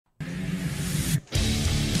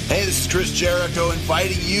Hey, this is Chris Jericho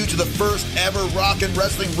inviting you to the first ever rock and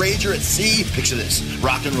wrestling Rager at Sea. Picture this: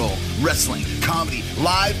 rock and roll, wrestling, comedy,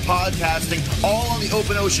 live podcasting, all on the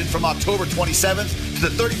open ocean from October 27th to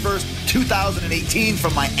the 31st, 2018,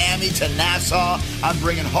 from Miami to Nassau. I'm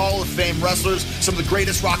bringing Hall of Fame wrestlers, some of the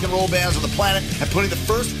greatest rock and roll bands on the planet, and putting the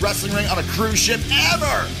first wrestling ring on a cruise ship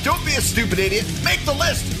ever. Don't be a stupid idiot. Make the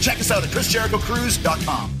list. Check us out at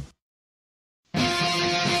ChrisJerichoCruise.com.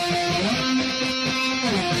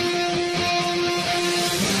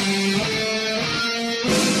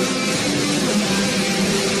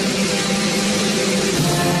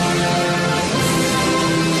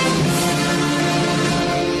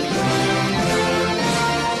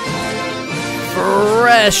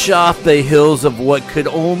 Fresh off the heels of what could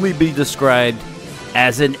only be described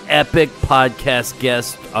as an epic podcast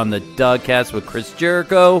guest on the Dogcast with Chris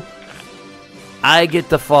Jericho, I get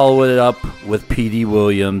to follow it up with Petey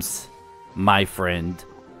Williams, my friend.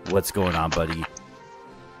 What's going on, buddy?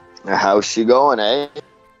 How's she going, eh?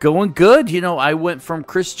 Going good. You know, I went from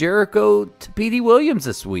Chris Jericho to Petey Williams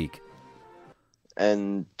this week.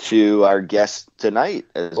 And to our guest tonight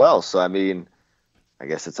as well. So, I mean, I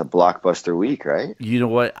guess it's a blockbuster week, right? You know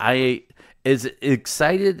what? As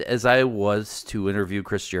excited as I was to interview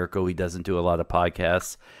Chris Jericho, he doesn't do a lot of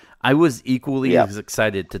podcasts. I was equally as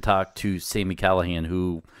excited to talk to Sami Callihan,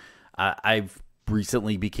 who I've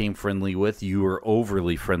recently became friendly with. You were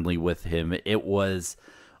overly friendly with him. It was,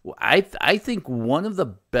 I think, one of the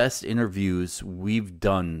best interviews we've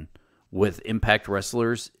done with Impact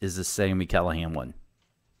wrestlers is the Sami Callihan one.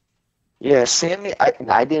 Yeah, Sami,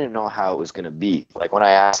 I didn't know how it was going to be. Like, when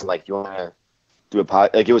I asked him, like, you want to do a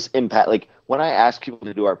pod? Like, it was Impact. Like, when I ask people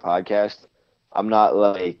to do our podcast, I'm not,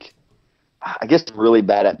 like, I guess I'm really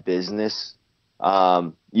bad at business.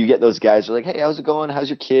 You get those guys who are like, hey, how's it going? How's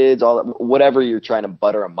your kids? All that, whatever you're trying to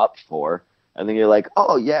butter them up for. And then you're like,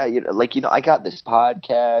 oh, yeah, I got this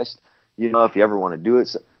podcast. If you ever want to do it.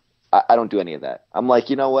 So, I don't do any of that. I'm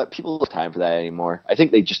like, you know what? People don't have time for that anymore. I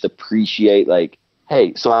think they just appreciate, like,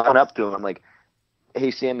 hey, so I went up to him. I'm like,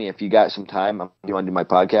 hey, Sami, if you got some time, do you want to do my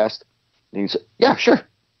podcast? And he said, yeah, sure.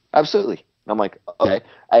 Absolutely. And I'm like, okay.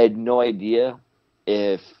 I had no idea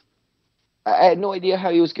how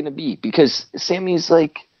he was going to be, because Sami's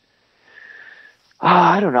like,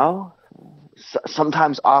 I don't know,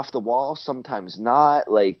 sometimes off the wall, sometimes not.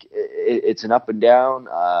 Like, it's an up and down.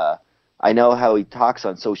 I know how he talks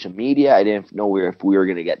on social media. I didn't know if we were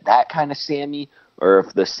going to get that kind of Sami, or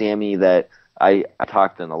if the Sami that I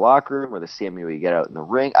talked in the locker room, or the Sami we get out in the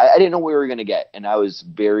ring. I didn't know what we were going to get, and I was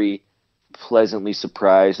very pleasantly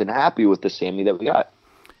surprised and happy with the Sami that we got.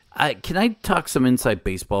 Can I talk some inside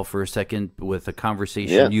baseball for a second with a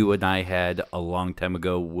conversation you and I had a long time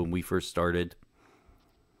ago when we first started?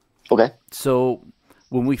 Okay. So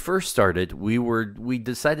when we first started, we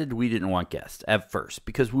decided we didn't want guests at first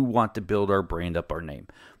because we want to build our brand up, our name.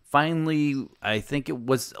 Finally, I think it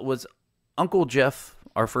was Uncle Jeff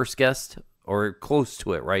our first guest, or close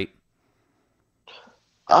to it, right?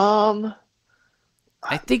 I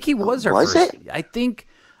think he was our first. It? I think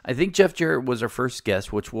Jeff Jarrett was our first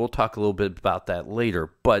guest, which we'll talk a little bit about that later.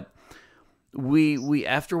 But we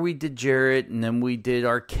after we did Jarrett, and then we did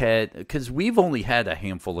Arquette, because we've only had a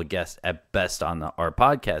handful of guests at best on our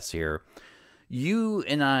podcast here. You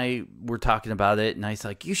and I were talking about it, and I was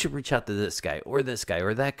like, you should reach out to this guy or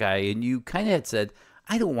that guy, and you kind of had said,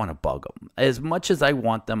 I don't want to bug them. As much as I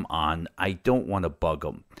want them on, I don't want to bug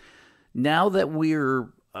them. Now that we're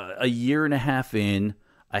a year and a half in,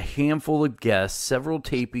 a handful of guests, several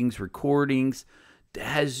tapings, recordings,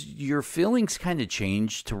 has your feelings kind of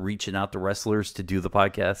changed to reaching out to wrestlers to do the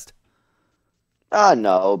podcast?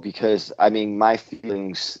 No, because, I mean, my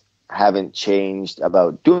feelings haven't changed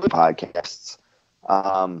about doing podcasts.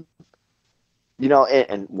 And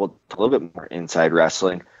we'll talk a little bit more inside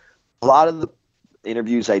wrestling. A lot of the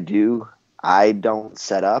interviews I don't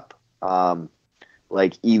set up.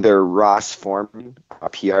 Like, either Ross Foreman, a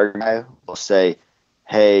PR guy, will say,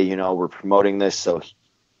 hey, we're promoting this, so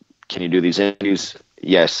can you do these interviews?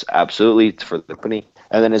 Yes, absolutely. It's for the company.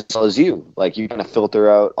 And then as well as you, like, you kind of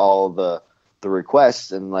filter out all the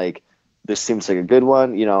requests, and like, this seems like a good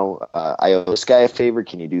one. I owe this guy a favor.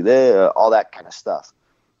 Can you do this? All that kind of stuff.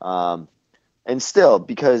 And still,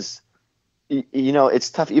 because,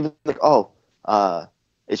 it's tough. Even like,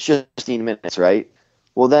 it's just 15 minutes, right?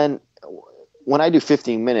 Well, then when I do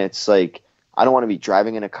 15 minutes, like, I don't want to be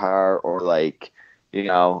driving in a car, or like,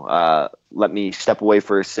 let me step away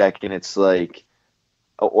for a second. It's like,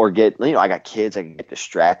 or get, I got kids, I can get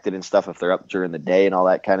distracted and stuff if they're up during the day and all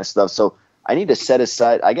that kind of stuff. So I need to set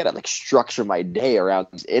aside, I got to like structure my day around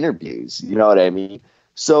these interviews. You know what I mean?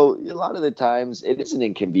 So a lot of the times it is an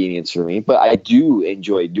inconvenience for me, but I do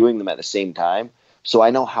enjoy doing them at the same time. So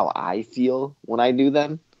I know how I feel when I do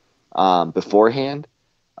them beforehand.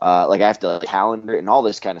 Like I have to calendar and all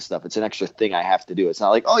this kind of stuff. It's an extra thing I have to do. It's not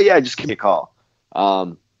like, oh yeah, just give me a call.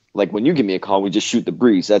 Like when you give me a call, we just shoot the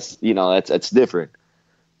breeze. That's different.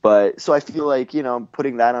 But so I feel like,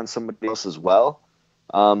 putting that on somebody else as well,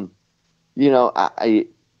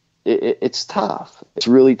 it's tough. It's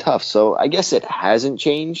really tough. So I guess it hasn't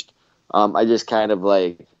changed. I just kind of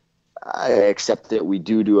I accept that we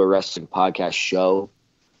do a wrestling podcast show.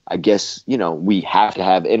 I guess, we have to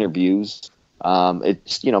have interviews.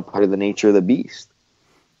 It's, part of the nature of the beast.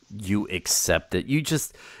 You accept it. You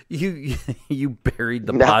just, you buried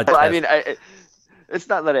the podcast. I mean, it's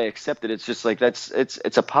not that I accept it. It's just it's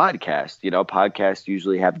a podcast, podcasts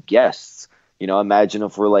usually have guests, imagine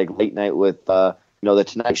if we're late night with, the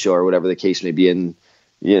Tonight Show or whatever the case may be. And,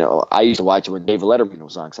 I used to watch it when Dave Letterman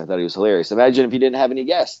was on because I thought he was hilarious. Imagine if he didn't have any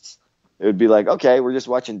guests. It would be okay, we're just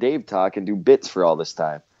watching Dave talk and do bits for all this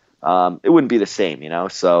time. It wouldn't be the same,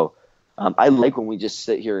 So I like when we just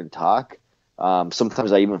sit here and talk.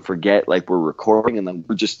 Sometimes I even forget we're recording and then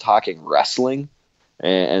we're just talking wrestling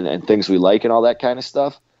and things we like and all that kind of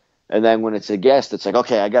stuff. And then when it's a guest, it's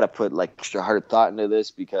okay, I got to put extra hard thought into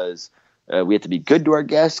this because we have to be good to our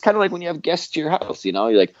guests. Kind of like when you have guests to your house,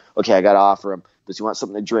 you're okay, I got to offer them. Does he want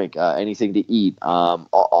something to drink? Anything to eat?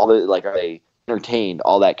 All the are they entertained?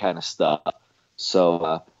 All that kind of stuff.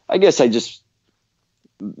 So I guess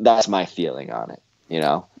that's my feeling on it.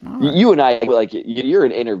 Right. You and I you're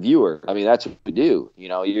an interviewer. I mean, that's what you do.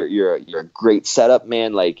 You're a great setup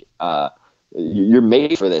man. You're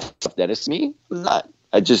made for this stuff. Dennis, me, I'm not.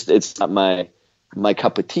 It's not my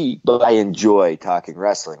cup of tea. But I enjoy talking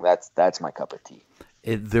wrestling. That's my cup of tea.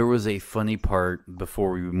 There was a funny part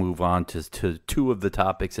before we move on to two of the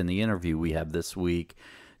topics in the interview we have this week.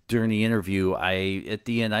 During the interview, at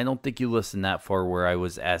the end, I don't think you listened that far, where I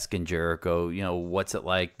was asking Jericho, what's it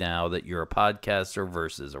like now that you're a podcaster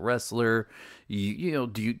versus a wrestler?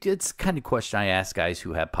 It's kind of question I ask guys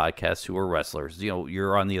who have podcasts who are wrestlers.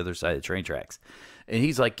 You're on the other side of the train tracks. And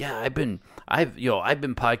he's like, yeah, I've been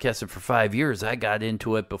podcasting for 5 years. I got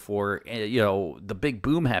into it before, the big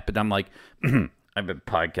boom happened. I'm like, I've been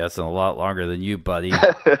podcasting a lot longer than you, buddy.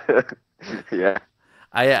 Yeah.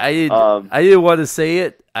 I didn't want to say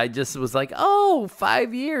it. I just was like,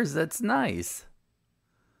 5 years. That's nice.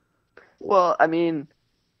 Well, I mean,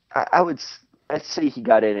 I'd say he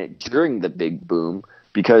got in it during the big boom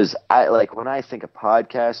because when I think of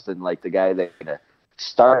podcast and the guy that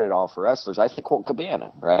started all for wrestlers, I think Colt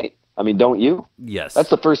Cabana, right? I mean, don't you? Yes. That's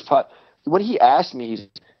the first when he asked me, he's,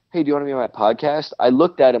 hey, do you want to be on my podcast? I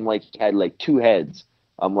looked at him like he had two heads.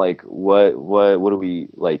 I'm like, what do we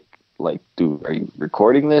do? Are you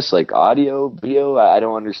recording this? Audio, video? I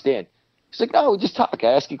don't understand. He's like, no, just talk. I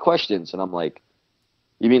ask you questions. And I'm like,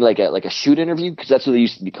 you mean a shoot interview? Because that's what they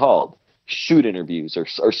used to be called. Shoot interviews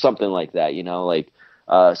or something like that,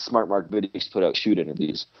 Smart Mark Videos put out shoot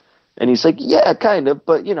interviews. And he's like, yeah, kind of,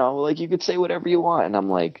 but you could say whatever you want. And I'm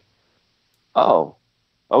like, oh,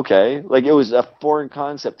 okay. It was a foreign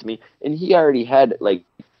concept to me. And he already had I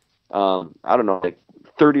don't know,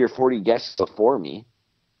 30 or 40 guests before me.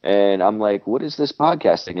 And I'm like, what is this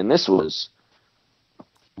podcasting? And this was,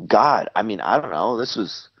 God, I mean, I don't know. This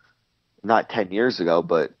was not 10 years ago,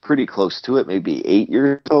 but pretty close to it, maybe 8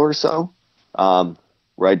 years ago or so,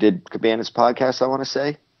 where I did Cabana's podcast, I want to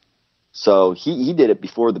say. So he did it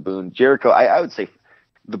before the boom. Jericho, I would say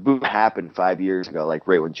the boom happened 5 years ago,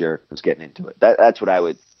 right when Jericho was getting into it. That's what I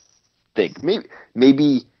would think.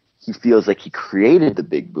 Maybe he feels like he created the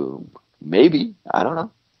big boom. Maybe. I don't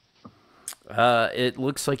know. It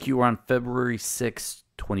looks like you were on February 6th,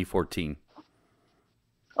 2014.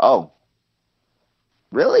 Oh.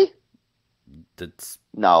 Really?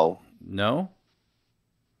 No.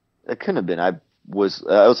 It couldn't have been. I was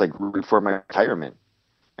before my retirement.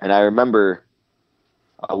 And I remember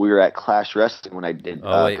we were at Clash Wrestling when I did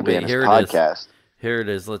Cabana's podcast. Here it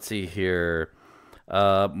is. Let's see here.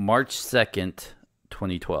 March 2nd,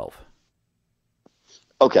 2012.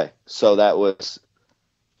 Okay, so that was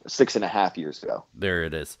 6.5 years ago. There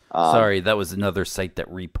it is. Sorry, that was another site that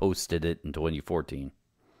reposted it in 2014.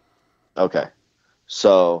 Okay.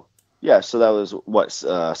 So that was,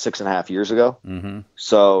 6.5 years ago? Mm-hmm.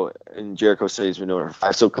 So, and Jericho said he's been doing it for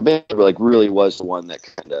 5. So Cabana really was the one that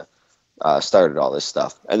kind of started all this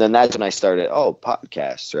stuff. And then that's when I started,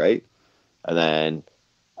 podcasts, right? And then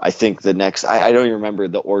I think the next, I don't even remember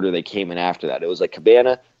the order they came in after that. It was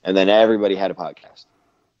Cabana, and then everybody had a podcast.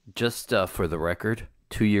 Just for the record,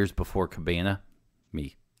 2 years before Cabana,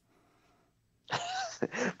 me.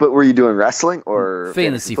 But were you doing wrestling or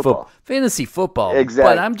fantasy football? Fantasy football.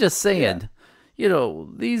 Exactly. But I'm just saying,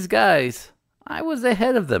 these guys, I was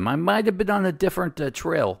ahead of them. I might have been on a different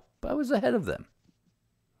trail, but I was ahead of them.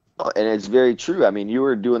 And it's very true. I mean, you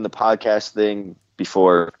were doing the podcast thing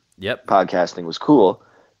before podcasting was cool.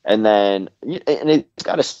 And then it's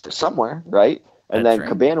got to start somewhere, right? And then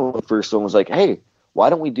Cabana, the first one, was like, hey, why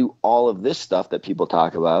don't we do all of this stuff that people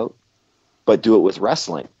talk about, but do it with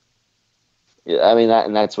wrestling? I mean,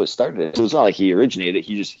 that's what started it. So it's not like he originated it.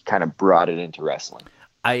 He just kind of brought it into wrestling.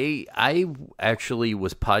 I actually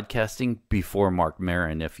was podcasting before Mark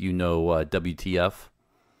Maron, if you know WTF.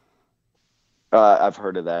 I've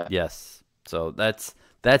heard of that. Yes. So that's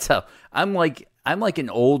how I'm like an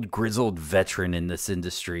old grizzled veteran in this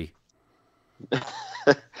industry.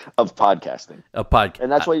 Of podcasting.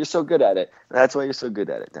 And that's why you're so good at it.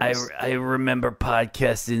 Dennis. I remember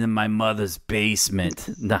podcasting in my mother's basement.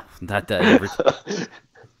 No, not that.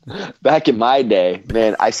 Back in my day,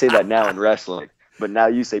 man, I say that now in wrestling, but now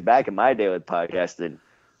you say back in my day with podcasting.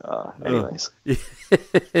 Anyways.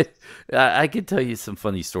 I could tell you some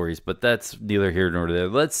funny stories, but that's neither here nor there.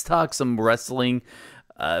 Let's talk some wrestling.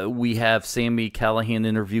 We have Sami Callihan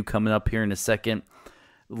interview coming up here in a second.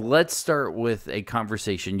 Let's start with a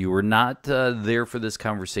conversation. You were not there for this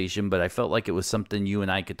conversation, but I felt like it was something you and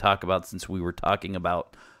I could talk about since we were talking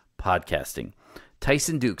about podcasting.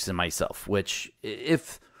 Tyson Dukes and myself, which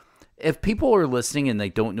if people are listening and they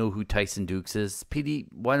don't know who Tyson Dukes is, Petey,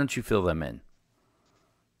 why don't you fill them in?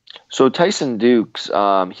 So Tyson Dukes,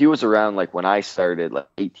 he was around like when I started like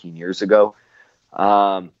 18 years ago.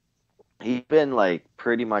 He's been like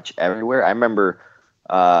pretty much everywhere. I remember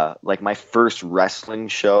like my first wrestling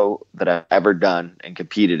show that I've ever done and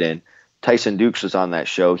competed in. Tyson Dukes was on that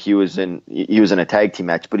show. He was in a tag team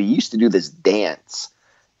match, but he used to do this dance,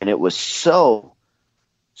 and it was so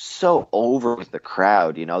over with the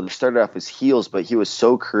crowd. They started off as heels, but he was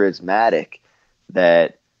so charismatic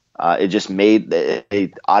that it just made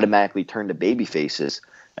they automatically turned to baby faces.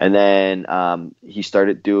 And then he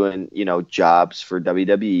started doing jobs for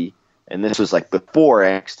WWE, and this was like before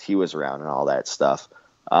NXT was around and all that stuff.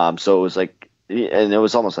 So it was like, and it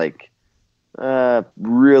was almost like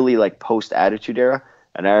really like post Attitude Era.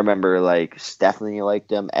 And I remember like Stephanie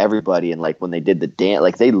liked him, everybody, and like when they did the dance,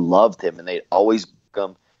 like they loved him, and they'd always book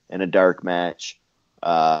him in a dark match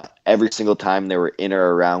every single time they were in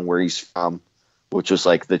or around where he's from, which was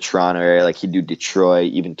like the Toronto area. Like he'd do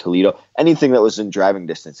Detroit, even Toledo, anything that was in driving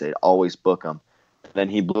distance, they'd always book him. And then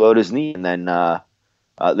he blew out his knee, and then I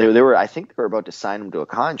think they were about to sign him to a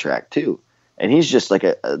contract too. And he's just like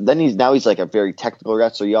he's like a very technical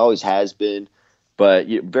wrestler. He always has been, but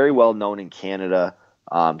very well known in Canada.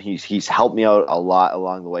 He's helped me out a lot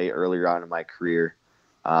along the way earlier on in my career.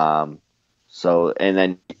 So, and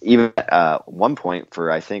then even at one point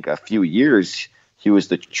for I think a few years, he was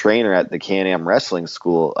the trainer at the Can-Am Wrestling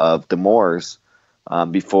School of Des Moines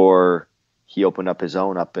before he opened up his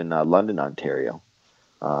own up in London, Ontario.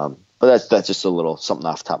 But that's just a little something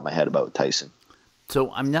off the top of my head about Tyson.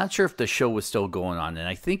 So I'm not sure if the show was still going on, and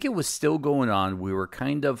I think it was still going on. We were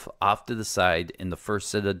kind of off to the side in the first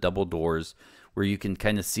set of double doors where you can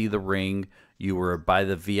kind of see the ring. You were by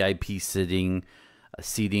the VIP seating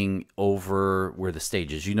over where the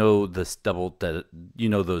stage is.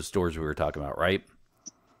 Those doors we were talking about, right?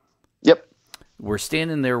 Yep. We're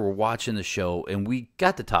standing there, we're watching the show, and we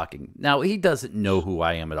got to talking. Now, he doesn't know who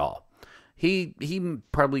I am at all. He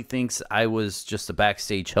probably thinks I was just a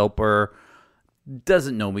backstage helper,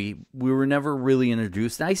 doesn't know me. We were never really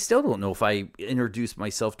introduced, and I still don't know if I introduced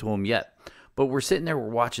myself to him yet. But we're sitting there, we're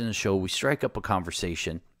watching the show, we strike up a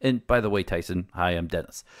conversation. And by the way, Tyson, hi, I'm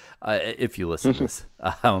Dennis, if you listen to this.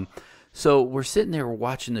 So we're sitting there, we're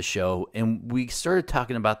watching the show, and we started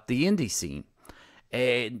talking about the indie scene.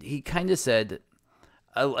 And he kind of said,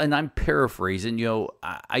 and I'm paraphrasing,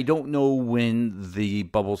 I don't know when the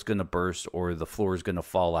bubble's going to burst or the floor is going to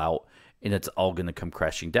fall out and it's all going to come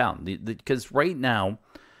crashing down. Because right now,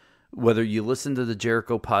 whether you listen to the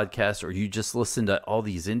Jericho podcast or you just listen to all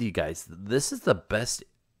these indie guys, this is the best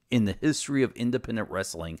in the history of independent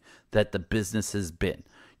wrestling that the business has been.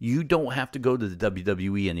 You don't have to go to the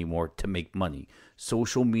WWE anymore to make money.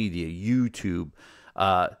 Social media, YouTube,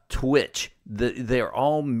 Twitch, they're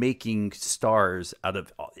all making stars out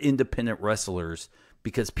of independent wrestlers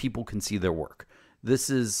because people can see their work. This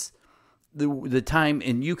is the time,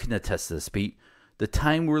 and you can attest to this, Pete, the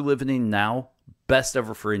time we're living in now, best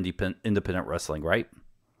ever for independent wrestling, right?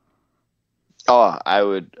 Oh, I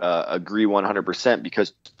would agree 100%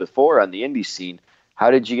 because before on the indie scene,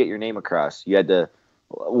 how did you get your name across? You had to,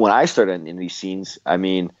 when I started in indie scenes, I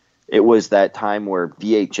mean, it was that time where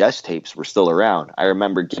VHS tapes were still around. I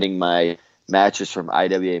remember getting my matches from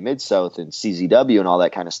IWA Mid-South and CZW and all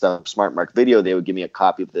that kind of stuff. Smart Mark Video, they would give me a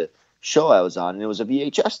copy of the show I was on, and it was a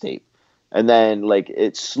VHS tape. And then, like,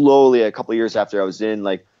 it slowly, a couple of years after I was in,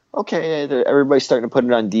 like, okay, everybody's starting to put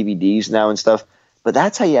it on DVDs now and stuff. But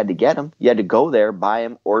that's how you had to get them. You had to go there, buy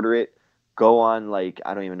them, order it, go on, like,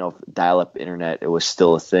 I don't even know if dial-up internet, it was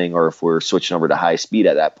still a thing, or if we're switching over to high speed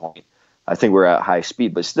at that point. I think we're at high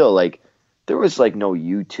speed, but still, like, there was, like, no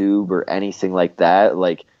YouTube or anything like that.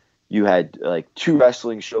 Like, you had, like, 2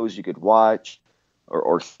 wrestling shows you could watch,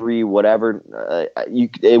 or 3, whatever.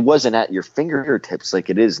 It wasn't at your fingertips like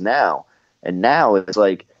it is now. And now it's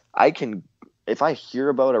like, if I hear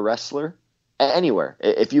about a wrestler anywhere,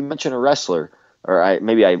 if you mention a wrestler, or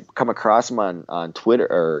maybe I come across him on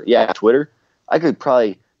Twitter, Twitter, I could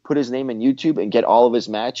probably put his name in YouTube and get all of his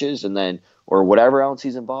matches, and then, or whatever else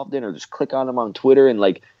he's involved in, or just click on him on Twitter, and,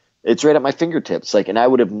 like, it's right at my fingertips. Like, and I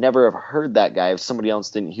would have never have heard that guy if somebody else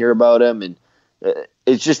didn't hear about him. And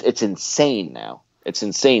it's insane now. It's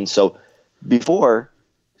insane. So before,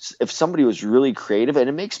 if somebody was really creative, and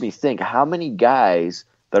it makes me think how many guys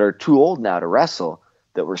that are too old now to wrestle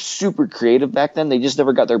that were super creative back then, they just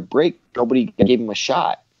never got their break. Nobody gave them a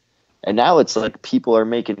shot. And now it's like people are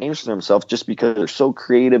making names for themselves just because they're so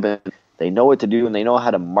creative and they know what to do and they know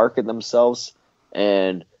how to market themselves.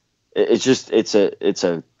 And it's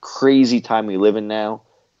a crazy time we live in now.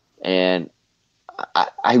 And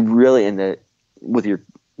I really, with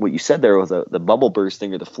what you said there with the bubble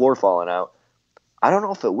bursting or the floor falling out, I don't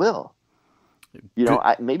know if it will. You know,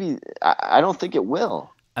 I don't think it will.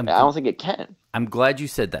 I don't think it can. I'm glad you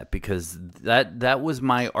said that, because that was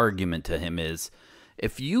my argument to him is,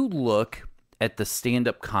 if you look at the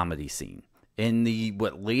stand-up comedy scene in the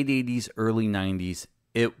late 80s, early 90s,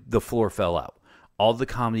 the floor fell out. All the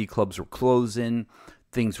comedy clubs were closing.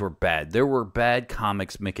 Things were bad. There were bad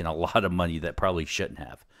comics making a lot of money that probably shouldn't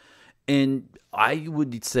have. And I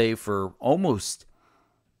would say for almost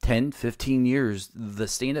 10, 15 years, the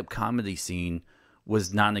stand-up comedy scene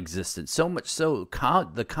was non-existent. So much so,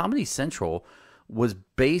 the Comedy Central was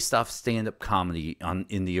based off stand-up comedy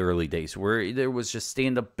in the early days, where there was just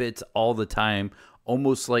stand-up bits all the time,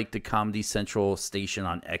 almost like the Comedy Central station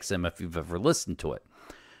on XM, if you've ever listened to it.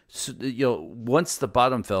 So, you know, once the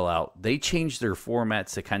bottom fell out, they changed their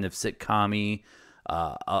formats to kind of sitcom-y,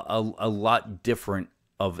 a lot different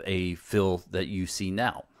of a feel that you see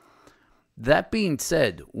now. That being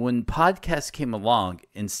said, when podcasts came along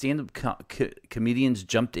and stand-up comedians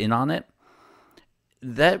jumped in on it,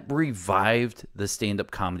 that revived the stand-up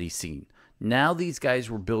comedy scene. Now these guys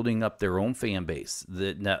were building up their own fan base,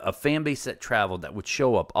 a fan base that traveled, that would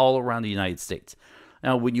show up all around the United States.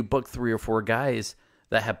 Now, when you book 3 or 4 guys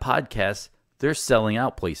that have podcasts, they're selling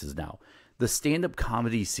out places now. The stand-up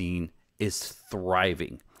comedy scene is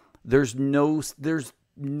thriving. There's no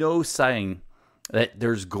sign that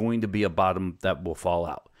there's going to be a bottom that will fall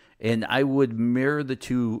out. And I would mirror the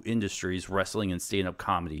two industries, wrestling and stand-up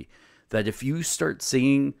comedy, that if you start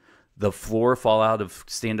seeing the floor fall out of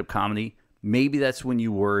stand-up comedy, maybe that's when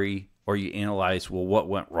you worry or you analyze, well, what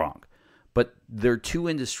went wrong? But there are two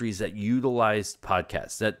industries that utilize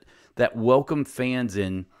podcasts, that welcome fans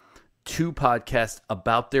in to podcasts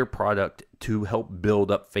about their product to help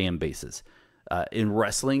build up fan bases. In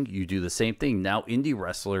wrestling, you do the same thing. Now, indie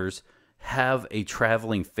wrestlers have a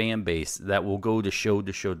traveling fan base that will go to show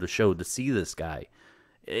to see this guy.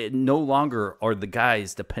 It no longer are the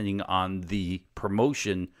guys depending on the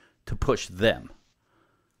promotion to push them.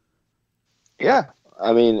 Yeah,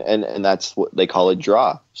 I mean, and that's what they call a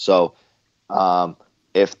draw. So,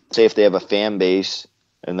 if they have a fan base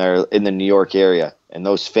and they're in the New York area and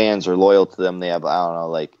those fans are loyal to them, they have, I don't know,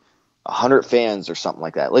 like 100 fans or something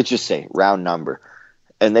like that. Let's just say round number,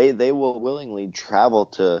 and they will willingly travel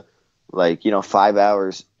to 5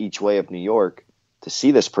 hours each way of New York to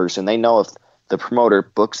see this person. They know if the promoter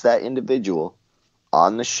books that individual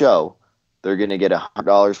on the show, they're going to get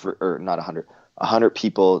 $100 for, or not 100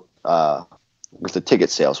 people worth of ticket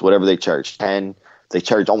sales, whatever they charge. They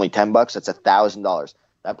charge only $10. That's $1,000.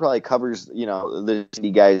 That probably covers,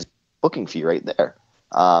 the guy's booking fee right there.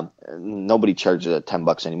 Nobody charges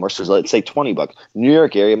 $10 anymore. So let's say $20. New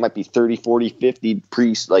York area might be 30, 40, 50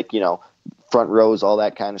 priests, front rows, all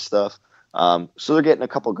that kind of stuff. So they're getting a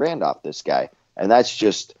couple grand off this guy. And that's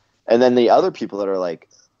just, and then the other people that are like,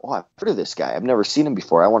 oh, I've heard of this guy. I've never seen him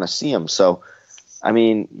before. I want to see him. So,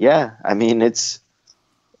 it's,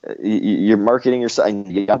 you're marketing yourself. And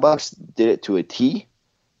the Young Bucks did it to a T,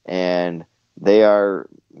 and they are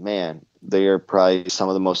probably some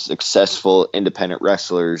of the most successful independent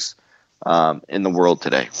wrestlers in the world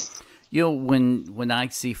today. You know, when I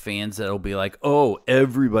see fans that'll be like, "Oh,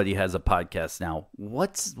 everybody has a podcast now."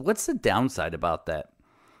 What's the downside about that?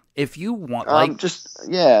 If you want, I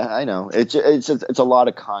know it's a lot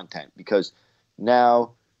of content because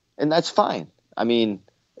now, and that's fine. I mean,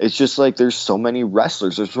 it's just like there's so many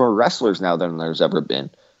wrestlers. There's more wrestlers now than there's ever been,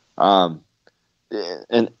 and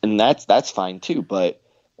that's fine too. But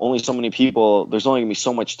only so many people. There's only gonna be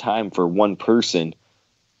so much time for one person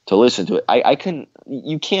to listen to it.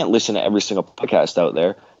 You can't listen to every single podcast out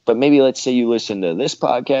there, but maybe let's say you listen to this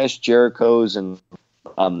podcast, Jericho's and,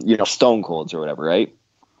 Stone Cold's or whatever, right?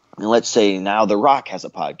 And let's say now The Rock has a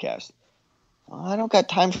podcast. Well, I don't got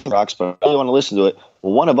time for Rocks, but I really want to listen to it.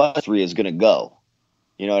 Well, one of us three is going to go.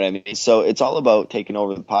 You know what I mean? So it's all about taking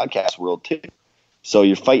over the podcast world too. So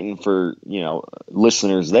you're fighting for,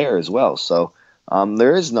 listeners there as well. So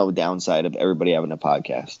there is no downside of everybody having a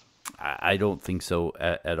podcast. I don't think so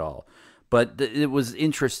at all. But it was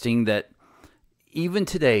interesting that even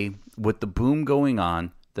today, with the boom going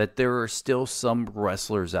on, that there are still some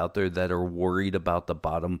wrestlers out there that are worried about the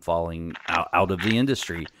bottom falling out of the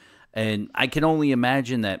industry. And I can only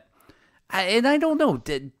imagine that. And I don't know,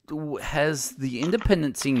 has the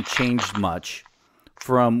independent scene changed much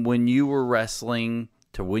from when you were wrestling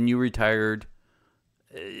to when you retired?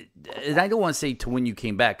 And I don't want to say to when you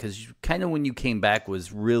came back, because kind of when you came back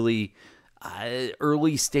was really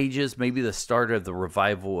early stages, maybe the start of the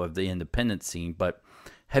revival of the independent scene. But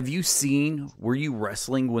were you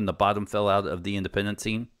wrestling when the bottom fell out of the independent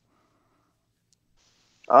scene?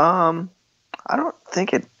 I don't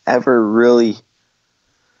think it ever really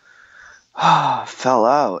fell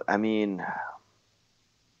out. I mean,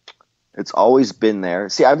 it's always been there.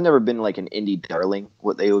 See, I've never been like an indie darling,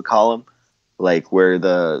 what they would call them. Like where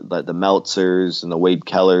the Meltzers and the Wade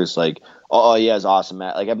Kellers, like, oh yeah, it's awesome,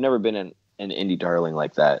 Matt. Like I've never been an indie darling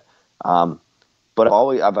like that. But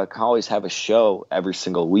I can always have a show every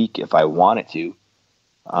single week if I wanted to.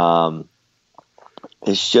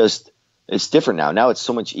 It's different now. Now it's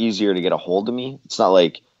so much easier to get a hold of me. It's not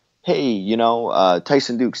like, hey,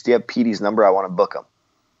 Tyson Dukes, do you have Petey's number? I want to book him.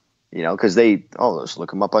 Because let's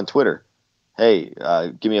look him up on Twitter. Hey,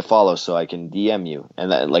 give me a follow so I can DM you.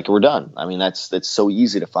 And we're done. I mean, that's so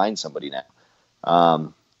easy to find somebody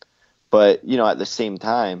now. But, at the same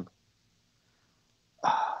time,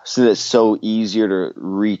 so it's so easier to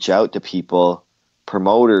reach out to people,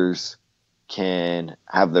 promoters can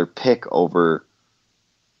have their pick over,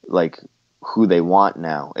 like, who they want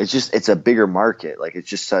now. It's a bigger market. Like, it's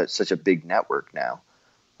just such a big network now.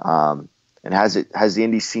 And has the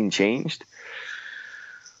indie scene changed?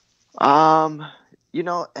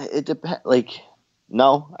 It depends. Like,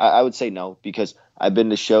 no, I would say no, because I've been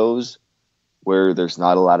to shows where there's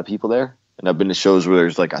not a lot of people there, and I've been to shows where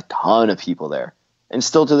there's like a ton of people there. And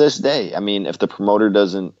still to this day, I mean, if the promoter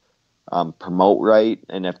doesn't promote right,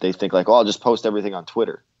 and if they think like, oh, I'll just post everything on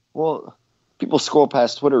Twitter. Well, people scroll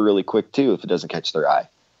past Twitter really quick too if it doesn't catch their eye.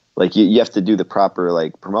 Like you have to do the proper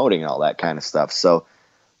like promoting and all that kind of stuff. So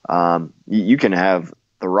you can have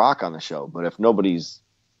The Rock on the show, but if nobody's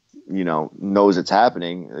knows it's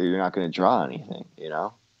happening, you're not going to draw anything.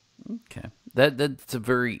 Okay, that's a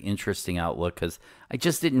very interesting outlook, because I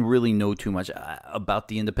just didn't really know too much about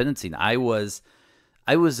the independent scene. I was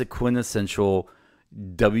a quintessential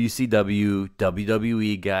WCW,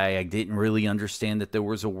 WWE guy. I didn't really understand that there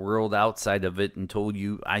was a world outside of it until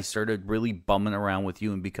I started really bumming around with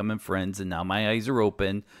you and becoming friends, and now my eyes are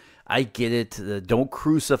open. I get it. Don't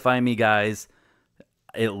crucify me, guys.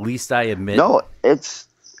 At least I admit. No, it's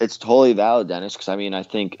totally valid, Dennis, because, I mean, I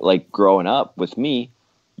think, like, growing up with me,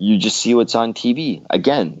 you just see what's on TV.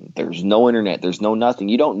 Again, there's no internet. There's no nothing.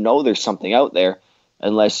 You don't know there's something out there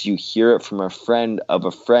unless you hear it from a friend of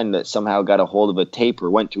a friend that somehow got a hold of a tape or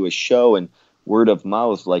went to a show, and word of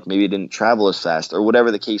mouth, like maybe it didn't travel as fast or whatever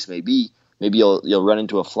the case may be. Maybe you'll run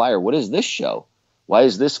into a flyer. What is this show? Why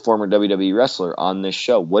is this former WWE wrestler on this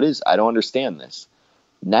show? I don't understand this.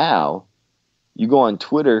 Now, you go on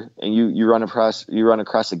Twitter and you run across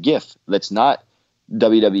a GIF that's not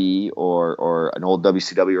WWE or an old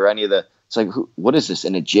WCW or any of the. It's like, what is this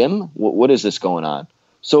in a gym? What is this going on?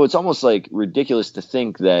 So it's almost like ridiculous to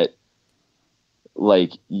think that,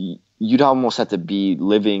 like, you'd almost have to be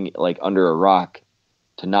living like under a rock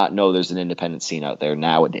to not know there's an independent scene out there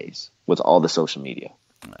nowadays with all the social media.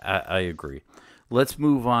 I agree. Let's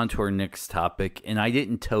move on to our next topic. And I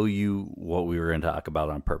didn't tell you what we were going to talk about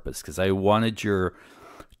on purpose, because I wanted your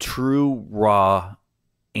true, raw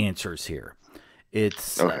answers here.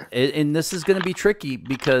 Okay. And this is going to be tricky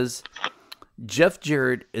because Jeff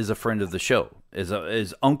Jarrett is a friend of the show.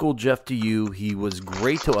 Is Uncle Jeff to you. He was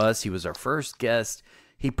great to us. He was our first guest.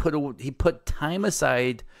 He put time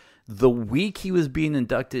aside the week he was being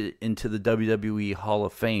inducted into the WWE Hall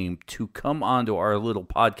of Fame to come onto our little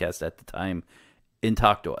podcast at the time and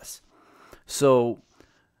talk to us. So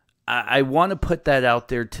I want to put that out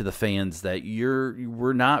there to the fans that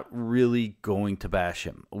we're not really going to bash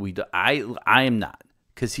him. I am not,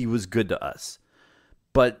 because he was good to us.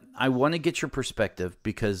 But I want to get your perspective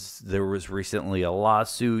because there was recently a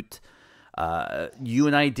lawsuit. You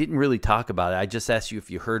and I didn't really talk about it. I just asked you if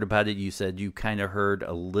you heard about it. You said you kind of heard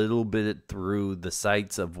a little bit through the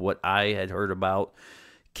sites of what I had heard about.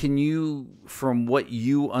 Can you, from what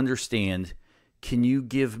you understand, can you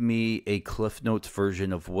give me a Cliff Notes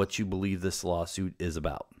version of what you believe this lawsuit is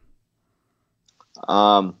about?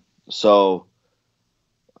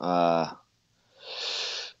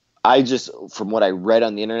 I just, from what I read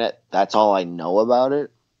on the internet, that's all I know about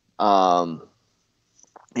it.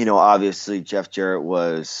 Obviously Jeff Jarrett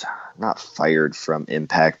was not fired from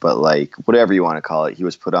Impact, but like whatever you want to call it, he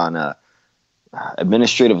was put on a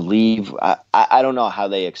administrative leave. I don't know how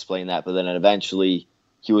they explain that, but then eventually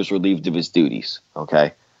he was relieved of his duties.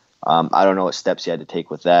 Okay. I don't know what steps he had to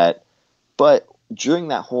take with that, but during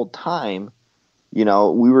that whole time, we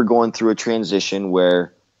were going through a transition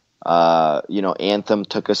where, Anthem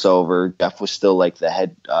took us over. Jeff was still like the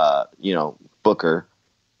head, booker.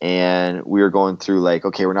 And we were going through like,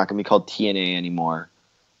 okay, we're not going to be called TNA anymore.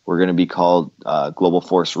 We're going to be called Global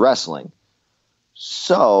Force Wrestling.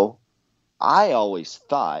 So I always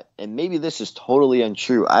thought, and maybe this is totally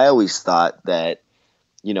untrue, I always thought that,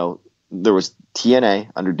 there was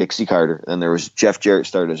TNA under Dixie Carter, and there was Jeff Jarrett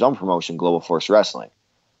started his own promotion, Global Force Wrestling.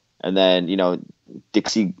 And then,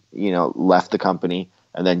 Dixie, left the company,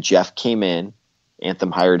 and then Jeff came in,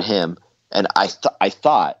 Anthem hired him, and I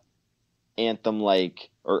thought Anthem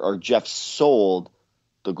or Jeff sold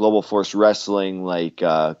the Global Force Wrestling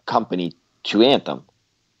company to Anthem,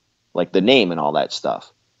 like the name and all that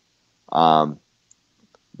stuff.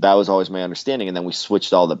 That was always my understanding, and then we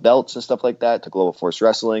switched all the belts and stuff like that to Global Force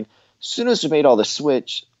Wrestling. As soon as we made all the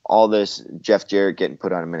switch, all this Jeff Jarrett getting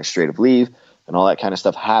put on administrative leave and all that kind of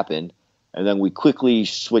stuff happened, and then we quickly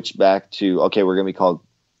switched back to, okay, we're going to be called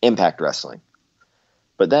Impact Wrestling.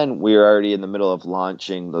 But then we were already in the middle of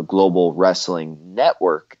launching the Global Wrestling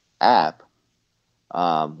Network app,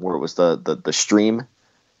 where it was the stream.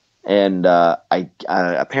 And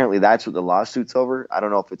apparently that's what the lawsuit's over. I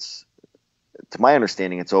don't know if it's, to my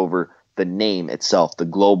understanding, it's over the name itself, the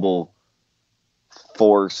Global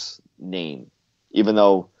Force name. Even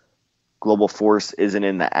though Global Force isn't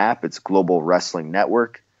in the app, it's Global Wrestling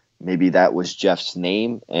Network. Maybe that was Jeff's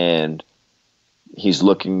name, and he's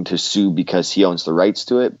looking to sue because he owns the rights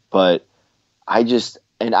to it. But I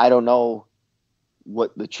don't know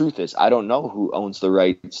what the truth is. I don't know who owns the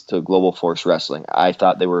rights to Global Force Wrestling. I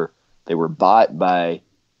thought they were bought by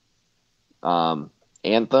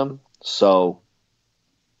Anthem. So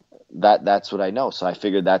that's what I know. So I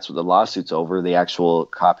figured that's what the lawsuit's over, the actual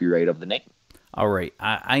copyright of the name. All right.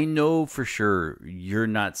 I know for sure you're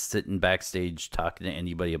not sitting backstage talking to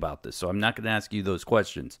anybody about this, so I'm not going to ask you those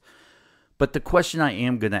questions. But the question I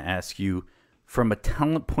am going to ask you from a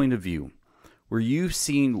talent point of view, where you've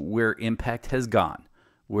seen where Impact has gone,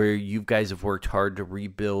 where you guys have worked hard to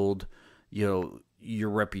rebuild, your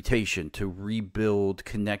reputation, to rebuild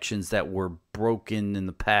connections that were broken in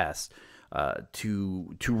the past,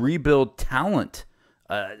 to rebuild talent,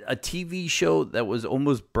 a TV show that was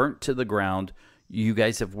almost burnt to the ground. You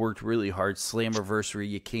guys have worked really hard. Slammiversary,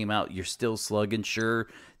 you came out, you're still slugging. Sure,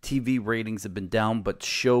 TV ratings have been down, but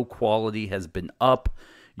show quality has been up.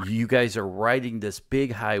 You guys are riding this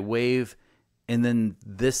big high wave, and then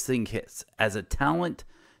this thing hits. As a talent,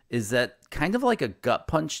 is that kind of like a gut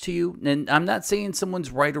punch to you? And I'm not saying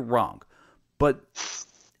someone's right or wrong, but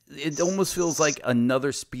it almost feels like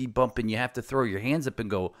another speed bump, and you have to throw your hands up and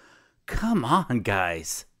go, come on,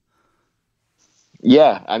 guys.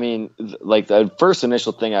 Yeah, I mean, like the first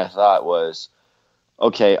initial thing I thought was,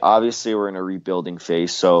 okay, obviously we're in a rebuilding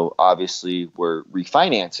phase, so obviously we're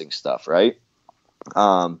refinancing stuff, right?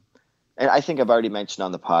 And I think I've already mentioned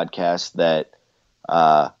on the podcast that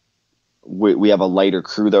we have a lighter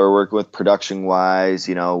crew that we're working with production-wise.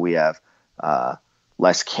 We have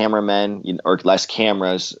less cameramen or less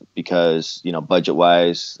cameras because,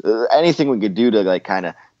 budget-wise, anything we could do to kind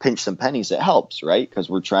of pinch some pennies, it helps, right? Because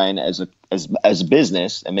we're trying as a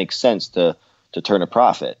business, it makes sense to turn a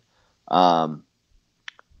profit.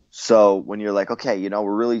 So when you're like, okay,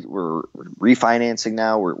 we're refinancing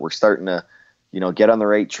now, we're starting to, get on the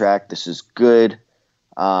right track. This is good.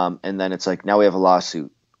 And then it's like, now we have a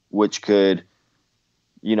lawsuit, which could,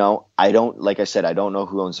 like I said, I don't know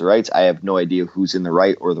who owns the rights. I have no idea who's in the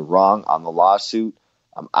right or the wrong on the lawsuit.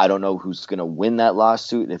 I don't know who's going to win that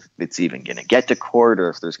lawsuit, if it's even going to get to court, or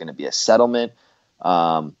if there's going to be a settlement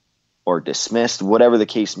or dismissed, whatever the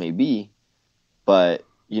case may be. But,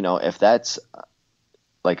 if that's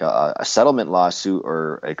like a settlement lawsuit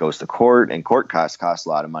or it goes to court and court costs cost a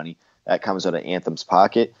lot of money, that comes out of Anthem's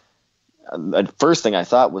pocket. The first thing I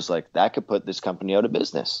thought was like, that could put this company out of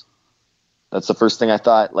business. That's the first thing I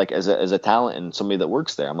thought, like as a talent and somebody that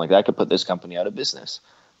works there. I'm like, that could put this company out of business.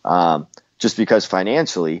 Just because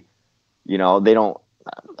financially, they don't,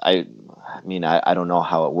 I don't know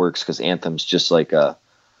how it works, because Anthem's just like a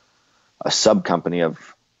sub company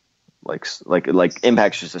of like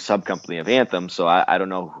Impact's just a sub company of Anthem. So I don't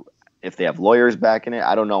know if they have lawyers back in it.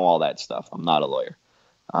 I don't know all that stuff. I'm not a lawyer.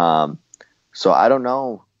 So I don't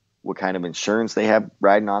know what kind of insurance they have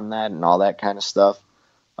riding on that and all that kind of stuff.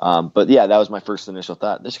 But yeah, that was my first initial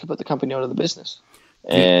thought. This could put the company out of the business.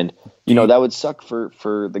 And, that would suck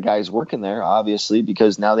for the guys working there, obviously,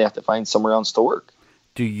 because now they have to find somewhere else to work.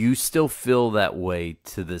 Do you still feel that way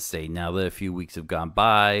to this day? Now that a few weeks have gone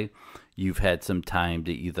by, you've had some time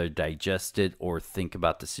to either digest it or think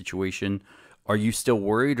about the situation. Are you still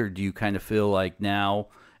worried, or do you kind of feel like now,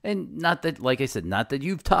 and not that, like I said, not that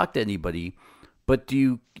you've talked to anybody, but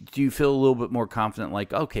do you feel a little bit more confident,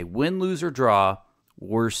 like, okay, win, lose, or draw,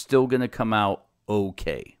 we're still going to come out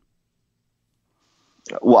okay?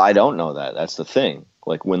 Well, I don't know that. That's the thing.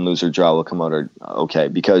 Like, win, lose, or draw will come out okay,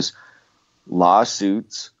 because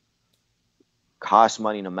lawsuits cost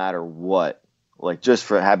money no matter what. Like, just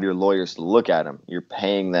for have your lawyers to look at them, you're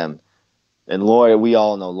paying them. And we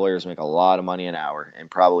all know lawyers make a lot of money an hour, and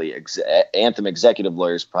probably Anthem executive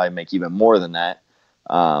lawyers probably make even more than that.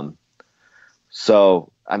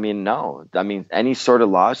 So, no. Any sort of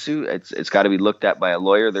lawsuit, it's got to be looked at by a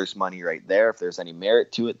lawyer. There's money right there. If there's any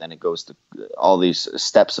merit to it, then it goes to all these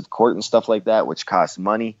steps of court and stuff like that, which costs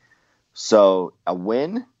money. So a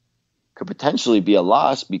win could potentially be a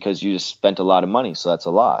loss because you just spent a lot of money. So that's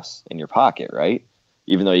a loss in your pocket, right?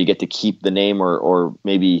 Even though you get to keep the name, or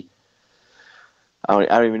maybe, I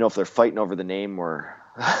don't even know if they're fighting over the name, or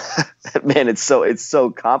man, it's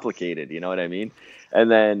so complicated. You know what I mean?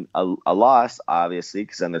 And then a loss, obviously,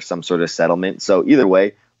 because then there's some sort of settlement. So either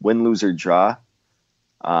way, win, lose, or draw,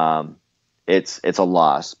 it's a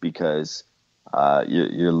loss, because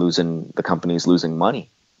you're losing, the company's losing money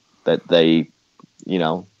that they,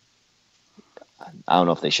 I don't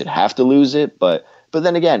know if they should have to lose it, but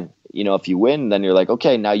then again, if you win, then you're like,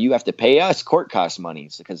 okay, now you have to pay us court cost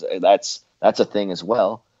monies, because that's a thing as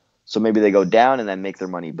well. So maybe they go down and then make their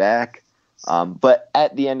money back. But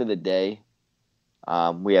at the end of the day,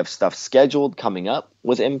 we have stuff scheduled coming up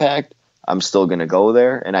with Impact. I'm still going to go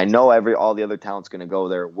there. And I know all the other talent's going to go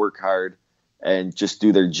there, work hard, and just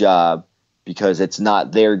do their job, because it's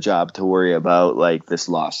not their job to worry about like this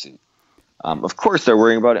lawsuit. Of course they're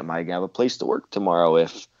worrying about it. Am I going to have a place to work tomorrow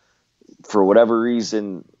if for whatever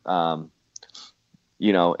reason, like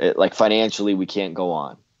financially we can't go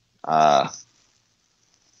on?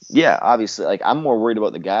 Yeah, obviously, like, I'm more worried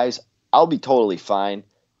about the guys. I'll be totally fine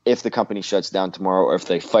if the company shuts down tomorrow, or if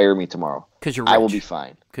they fire me tomorrow. Because you're rich. I will be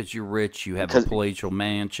fine. Because you're rich. You have a palatial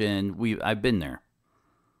mansion. I've been there.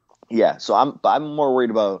 Yeah, so I'm more worried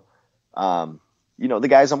about, the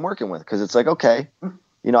guys I'm working with, because it's like, okay,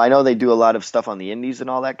 I know they do a lot of stuff on the indies and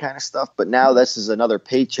all that kind of stuff, but now this is another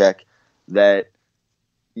paycheck that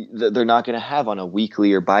they're not going to have on a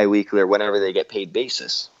weekly or biweekly or whenever they get paid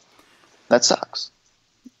basis. That sucks.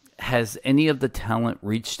 Has any of the talent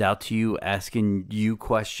reached out to you asking you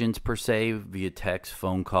questions per se, via text,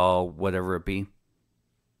 phone call, whatever it be?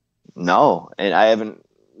 No, and I haven't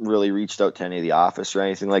really reached out to any of the office or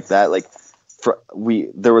anything like that. Like,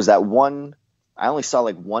 there was that one. I only saw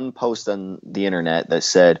like one post on the internet that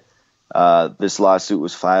said this lawsuit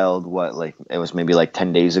was filed. It was maybe like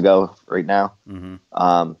 10 days ago right now.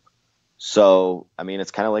 Mm-hmm. So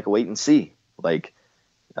it's kind of like a wait and see. Like,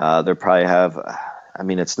 they probably have.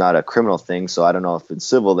 It's not a criminal thing, so I don't know if in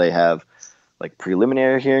civil they have like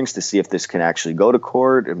preliminary hearings to see if this can actually go to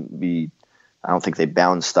court and be. I don't think they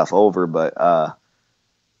bound stuff over, but to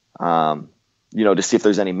see if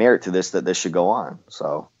there's any merit to this, that this should go on.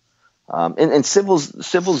 So, and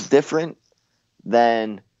civil's different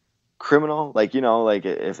than criminal. Like,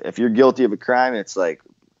 if you're guilty of a crime, it's like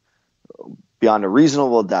beyond a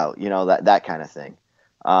reasonable doubt. That kind of thing.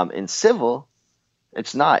 In civil,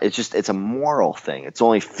 it's not. It's a moral thing. It's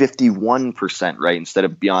only 51% right instead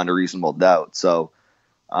of beyond a reasonable doubt. So,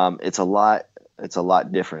 it's a lot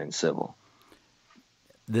different in civil.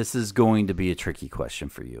 This is going to be a tricky question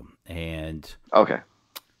for you. And okay,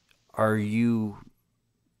 are you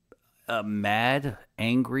mad,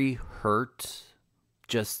 angry, hurt,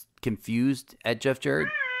 just confused at Jeff Jarrett?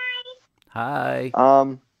 Hi.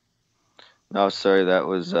 No, sorry, that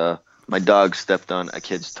was my dog stepped on a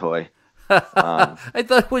kid's toy. I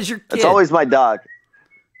thought it was your kid. It's always my dog.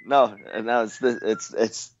 No, and now it's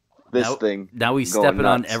this thing. Now he's stepping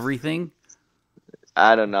on everything.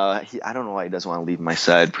 I don't know. I don't know why he doesn't want to leave my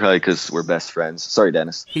side. Probably because we're best friends. Sorry,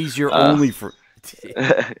 Dennis. He's your only friend.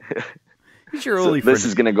 He's your only friend. This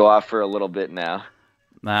is gonna go off for a little bit now.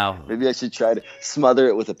 Wow. Maybe I should try to smother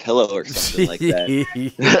it with a pillow or something like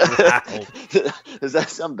that. Wow. Does that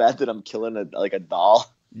sound bad that I'm killing a doll?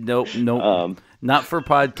 Nope. Not for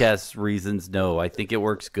podcast reasons. No, I think it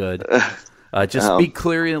works good. Just be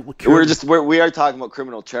clear. We are talking about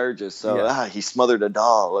criminal charges. So he smothered a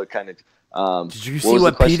doll. What kind of? Did you see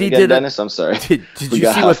what Petey did, Dennis? I'm sorry. Did we you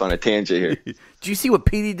got see off on a tangent here. Did you see what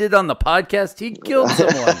Petey did on the podcast? He killed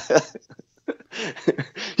someone.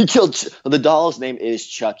 He killed the doll's name is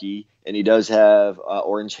Chucky, and he does have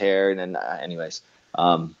orange hair. And then, anyways,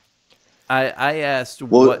 I asked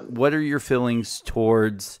what are your feelings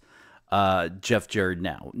towards Jeff Jarrett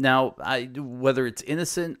now? Now, whether it's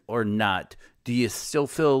innocent or not, do you still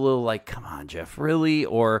feel a little like, come on, Jeff, really?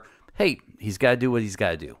 Or hey, he's got to do what he's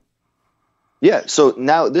got to do. Yeah. So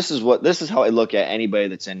now this is how I look at anybody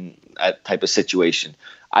that's in that type of situation.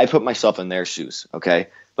 I put myself in their shoes. Okay.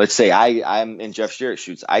 Let's say I'm in Jeff Jarrett's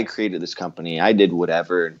shoes. I created this company. I did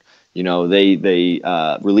whatever. And, they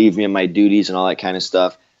relieved me of my duties and all that kind of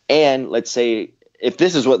stuff. And let's say if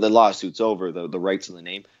this is what the lawsuit's over, the rights of the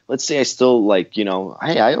name, let's say I still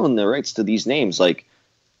hey, I own the rights to these names. Like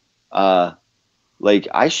I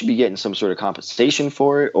should be getting some sort of compensation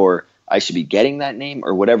for it, or I should be getting that name,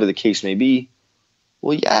 or whatever the case may be.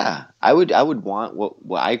 Well, yeah, I would want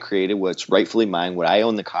what I created, what's rightfully mine, what I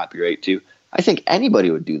own the copyright to. I think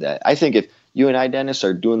anybody would do that. I think if you and I, Dennis,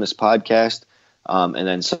 are doing this podcast, and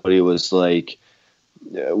then somebody was like,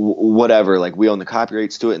 whatever, like we own the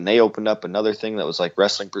copyrights to it, and they opened up another thing that was like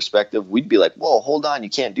wrestling perspective, we'd be like, whoa, hold on, you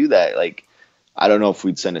can't do that. Like, I don't know if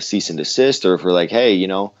we'd send a cease and desist, or if we're like, hey,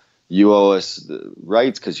 you owe us the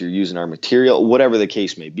rights because you're using our material, whatever the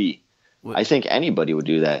case may be. I think anybody would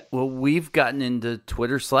do that. Well, we've gotten into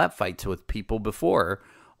Twitter slap fights with people before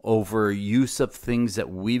over use of things that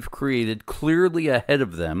we've created clearly ahead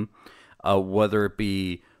of them, whether it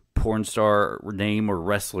be porn star name or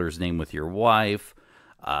wrestler's name with your wife.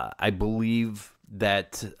 I believe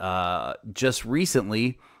that just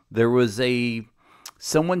recently there was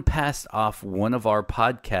someone passed off one of our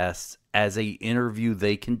podcasts as a interview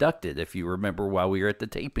they conducted. If you remember, while we were at the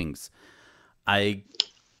tapings, I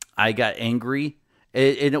got angry,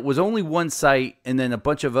 and it was only one site, and then a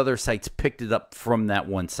bunch of other sites picked it up from that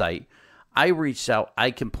one site. I reached out,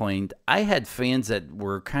 I complained. I had fans that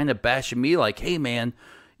were kind of bashing me like, hey man,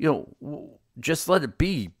 just let it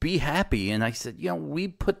be happy. And I said, we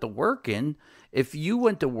put the work in. If you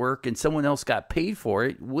went to work and someone else got paid for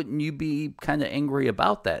it, wouldn't you be kind of angry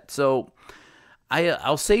about that? So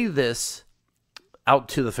I'll say this out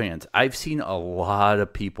to the fans. I've seen a lot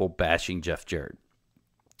of people bashing Jeff Jarrett.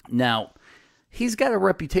 Now, he's got a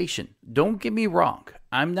reputation. Don't get me wrong.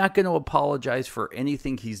 I'm not going to apologize for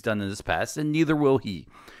anything he's done in his past, and neither will he.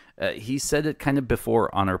 He said it kind of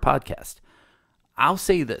before on our podcast. I'll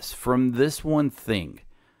say this. From this one thing,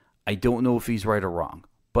 I don't know if he's right or wrong,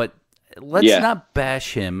 but let's not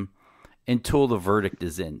bash him until the verdict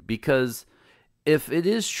is in, because if it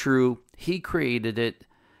is true, he created it,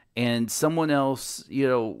 and someone else,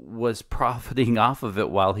 was profiting off of it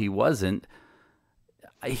while he wasn't,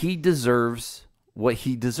 he deserves what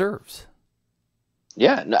he deserves.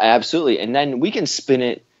 Yeah, no, absolutely. And then we can spin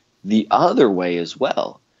it the other way as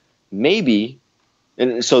well. Maybe,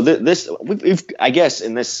 and so I guess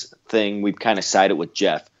in this thing, we've kind of sided with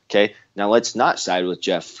Jeff. Okay, now let's not side with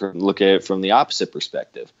Jeff. Look at it from the opposite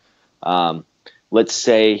perspective. Let's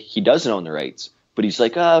say he doesn't own the rights, but he's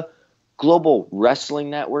like, Global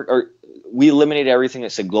Wrestling Network, or we eliminated everything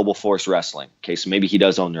that said Global Force Wrestling. Okay, so maybe he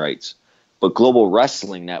does own the rights. But Global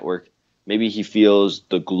Wrestling Network, maybe he feels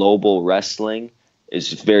the global wrestling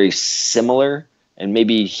is very similar, and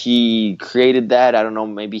maybe he created that. I don't know.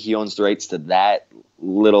 Maybe he owns the rights to that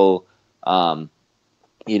little,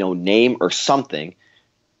 name or something.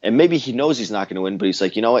 And maybe he knows he's not going to win, but he's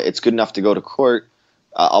like, you know what? It's good enough to go to court.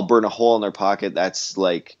 I'll burn a hole in their pocket. That's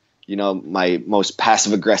like, my most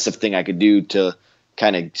passive aggressive thing I could do to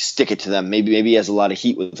kind of stick it to them. Maybe he has a lot of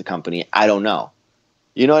heat with the company. I don't know.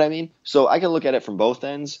 You know what I mean? So I can look at it from both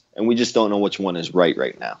ends, and we just don't know which one is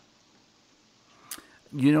right now.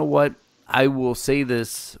 You know what? I will say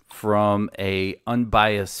this from a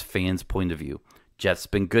unbiased fan's point of view. Jeff's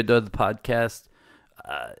been good to the podcast.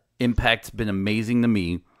 Impact's been amazing to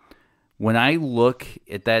me. When I look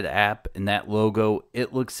at that app and that logo,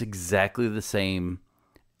 it looks exactly the same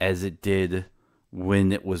as it did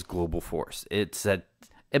when it was Global Force. It's that,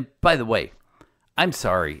 and by the way, I'm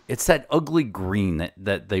sorry, it's that ugly green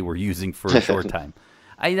that they were using for a short time.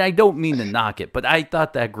 I don't mean to knock it, but I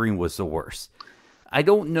thought that green was the worst. I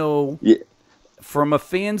don't know, from a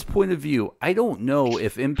fan's point of view, I don't know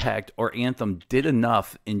if Impact or Anthem did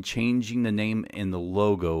enough in changing the name and the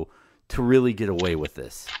logo to really get away with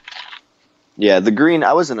this. Yeah, the green,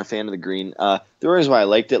 I wasn't a fan of the green. The reason why I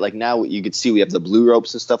liked it, like now you could see we have the blue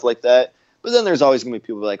ropes and stuff like that. But then there's always going to be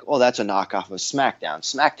people like, oh, that's a knockoff of SmackDown.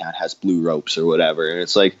 SmackDown has blue ropes or whatever. And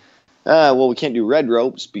it's like, well, we can't do red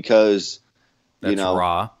ropes because, that's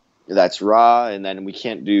Raw. That's Raw. And then we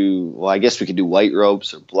can't do, well, I guess we could do white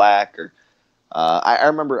ropes or black. Or I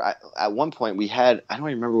remember at one point we had, I don't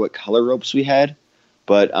even remember what color ropes we had.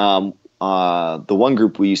 But the one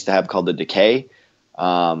group we used to have called the Decay,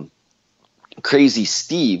 Crazy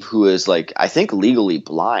Steve, who is like, I think legally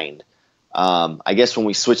blind. I guess when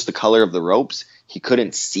we switched the color of the ropes, he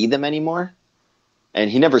couldn't see them anymore.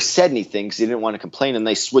 And he never said anything because he didn't want to complain. And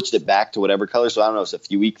they switched it back to whatever color. So I don't know, it's a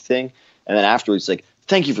few week thing. And then afterwards, like,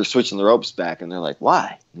 thank you for switching the ropes back. And they're like, why?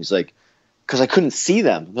 And he's like, because I couldn't see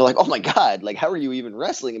them. And they're like, oh my God, like, how are you even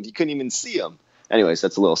wrestling if you couldn't even see them? Anyways,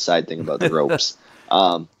 that's a little side thing about the ropes.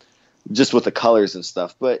 Just with the colors and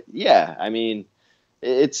stuff. But yeah, I mean,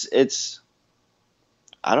 it's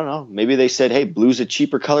I don't know. Maybe they said, hey, blue's a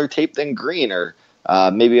cheaper color tape than green, or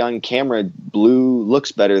maybe on camera blue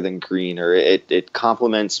looks better than green, or it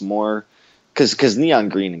complements more. Because neon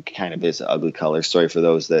green kind of is an ugly color. Sorry for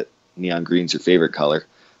those that neon green's your favorite color.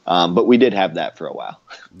 But we did have that for a while.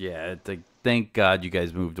 Yeah, thank God you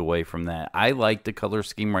guys moved away from that. I like the color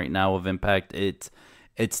scheme right now of Impact.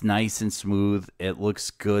 It's nice and smooth. It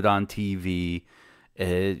looks good on TV.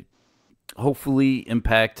 Hopefully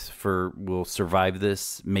Impact will survive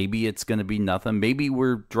this. Maybe it's going to be nothing. Maybe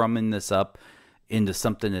we're drumming this up into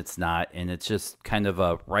something it's not, and it's just kind of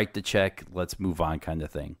a write the check, let's move on kind of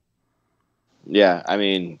thing. Yeah, I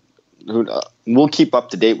mean, we'll keep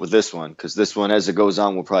up to date with this one, because this one, as it goes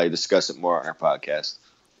on, we'll probably discuss it more on our podcast.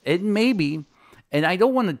 It may be, and I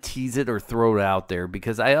don't want to tease it or throw it out there,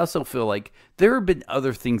 because I also feel like there have been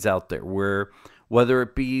other things out there where, whether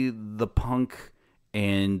it be the Punk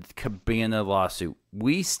and Cabana lawsuit,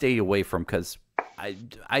 we stayed away from, because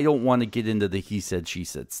I don't want to get into the he said, she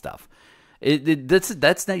said stuff.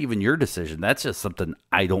 That's not even your decision. That's just something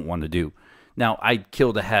I don't want to do. Now, I'd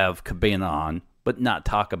kill to have Cabana on, but not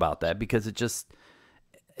talk about that, because it just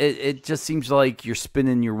seems like you're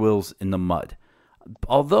spinning your wheels in the mud.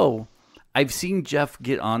 Although I've seen Jeff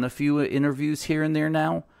get on a few interviews here and there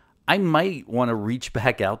now, I might want to reach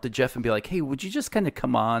back out to Jeff and be like, hey, would you just kind of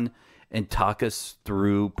come on and talk us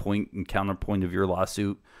through point and counterpoint of your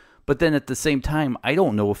lawsuit? But then at the same time, I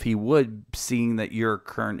don't know if he would, seeing that you're a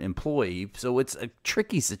current employee. So it's a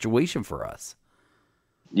tricky situation for us.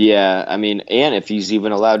 Yeah, I mean, and if he's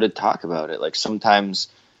even allowed to talk about it. Like sometimes,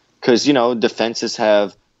 because, defenses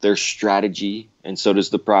have their strategy, and so does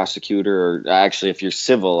the prosecutor. Or actually, if you're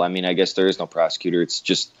civil, I mean, I guess there is no prosecutor. It's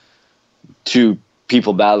just two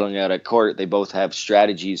people battling out at court. They both have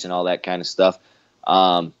strategies and all that kind of stuff.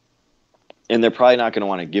 And they're probably not going to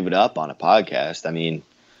want to give it up on a podcast. I mean,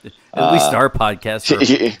 at least our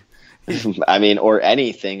podcast. I mean, or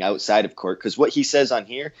anything outside of court. Because what he says on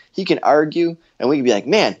here, he can argue, and we can be like,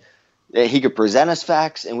 man, he could present us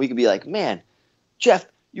facts, and we could be like, man, Jeff,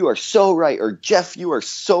 you are so right, or Jeff, you are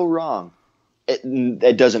so wrong.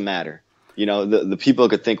 It doesn't matter. The people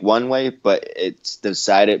could think one way, but it's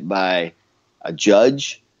decided by a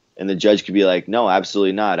judge, and the judge could be like, no,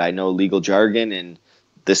 absolutely not. I know legal jargon, and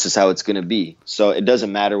this is how it's going to be. So it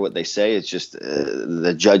doesn't matter what they say. It's just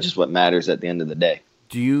the judge is what matters at the end of the day.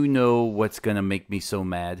 Do you know what's going to make me so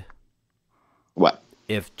mad? What?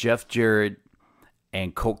 If Jeff Jarrett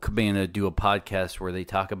and Colt Cabana do a podcast where they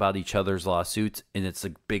talk about each other's lawsuits, and it's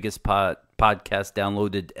the biggest podcast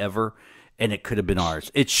downloaded ever, and it could have been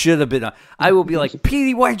ours. It should have been. I will be like,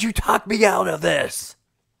 Petey, why'd you talk me out of this?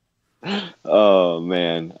 Oh,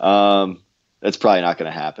 man. That's probably not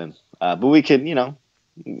going to happen. But we can,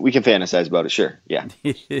 we can fantasize about it. Sure. Yeah.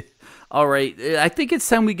 All right. I think it's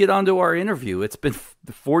time we get on to our interview. It's been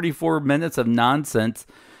 44 minutes of nonsense.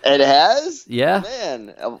 It has? Yeah.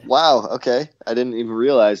 Man. Wow. Okay. I didn't even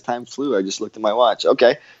realize time flew. I just looked at my watch.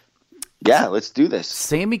 Okay. Yeah, let's do this.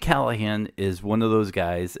 Sami Callihan is one of those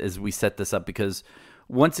guys, as we set this up, because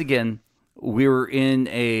once again, we were in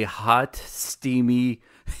a hot, steamy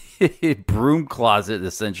broom closet,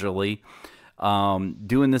 essentially,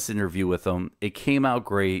 doing this interview with him. It came out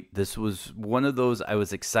great. This was one of those I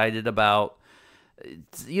was excited about.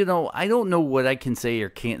 I don't know what I can say or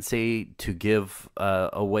can't say to give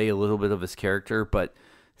away a little bit of his character, but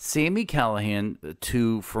Sami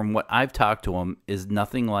Callihan, from what I've talked to him, is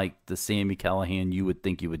nothing like the Sami Callihan you would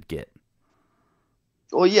think you would get.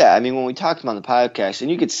 Well, yeah, I mean, when we talked to him on the podcast, and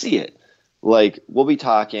you could see it, like, we'll be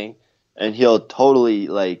talking, and he'll totally,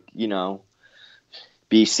 like,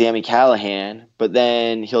 be Sami Callihan, but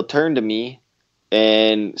then he'll turn to me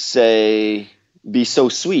and be so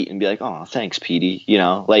sweet and be like, "Oh, thanks, Petey,"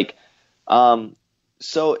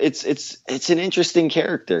 so it's an interesting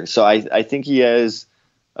character. So I think he has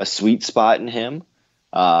a sweet spot in him,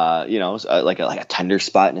 like a tender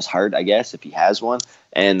spot in his heart, I guess, if he has one.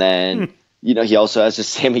 And then, he also has a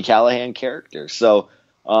Sami Callihan character. So,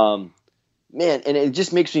 man, and it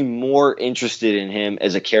just makes me more interested in him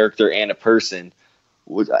as a character and a person.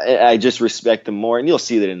 I just respect him more, and you'll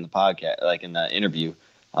see that in the podcast, like in the interview.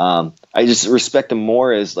 I just respect him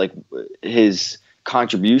more as like his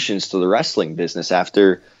contributions to the wrestling business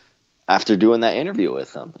after doing that interview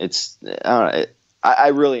with him. I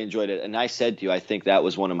really enjoyed it, and I said to you, I think that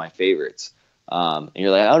was one of my favorites. And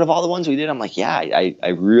you're like, out of all the ones we did, I'm like, yeah, I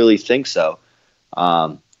really think so.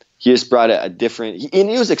 He just brought a different, and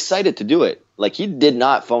he was excited to do it. Like, he did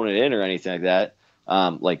not phone it in or anything like that.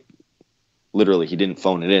 Like, literally, he didn't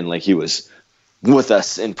phone it in. Like, he was with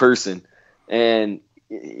us in person, and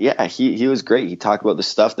yeah, he was great. He talked about the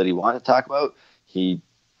stuff that he wanted to talk about.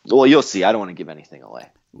 You'll see. I don't want to give anything away.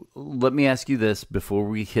 Let me ask you this before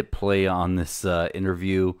we hit play on this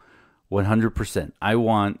interview. 100%. I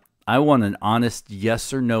want an honest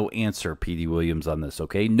yes or no answer, Petey Williams, on this,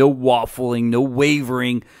 okay? No waffling, no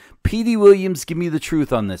wavering. Petey Williams, give me the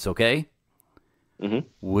truth on this, okay? Mm-hmm.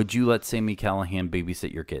 Would you let Sami Callihan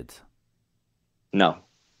babysit your kids? No.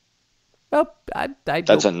 Oh,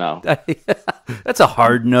 that's a no. That's a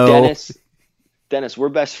hard no. Dennis, we're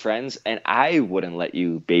best friends, and I wouldn't let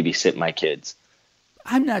you babysit my kids.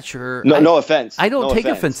 I'm not sure. No offense. I don't take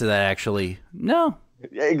offense to that, actually. No.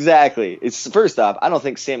 Exactly. It's first off, I don't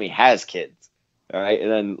think Sami has kids. All right, and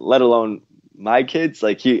then let alone my kids.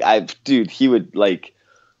 Like he would like.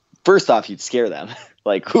 First off, he'd scare them.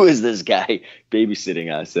 Like, who is this guy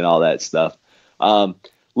babysitting us and all that stuff?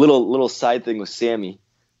 Little side thing with Sami.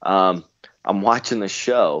 I'm watching the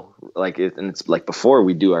show, and it's like before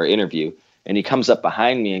we do our interview, and he comes up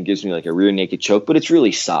behind me and gives me like a rear naked choke, but it's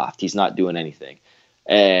really soft. He's not doing anything.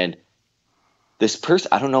 And this person,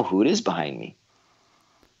 I don't know who it is behind me,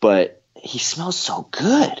 but he smells so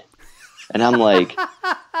good. And I'm like,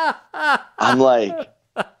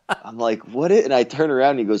 what? And I turn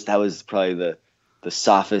around and he goes, that was probably the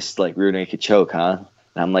softest, like, rear naked choke, huh?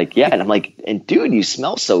 And I'm like, yeah. And I'm like, and dude, you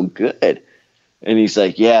smell so good. And he's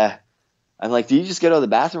like, yeah. I'm like, did you just get out of the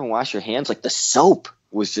bathroom and wash your hands? Like, the soap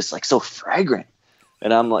was just like so fragrant.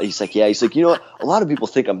 And I'm like, he's like, yeah. He's like, you know what? A lot of people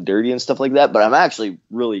think I'm dirty and stuff like that, but I'm actually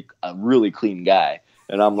a really clean guy.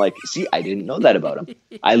 And I'm like, see, I didn't know that about him.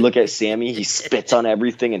 I look at Sami, he spits on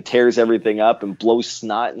everything and tears everything up and blows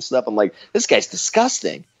snot and stuff. I'm like, this guy's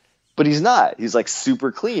disgusting. But he's not. He's like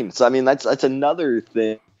super clean. So I mean, that's another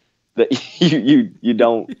thing that you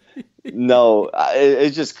don't know.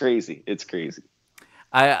 It's just crazy. It's crazy.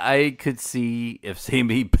 I could see if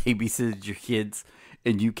Sami babysitted your kids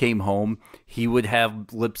and you came home, he would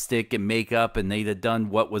have lipstick and makeup, and they'd have done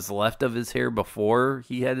what was left of his hair before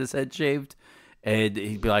he had his head shaved, and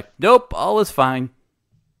he'd be like, "Nope, all is fine."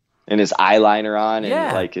 And his eyeliner on, and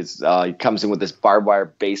yeah. like he comes in with this barbed wire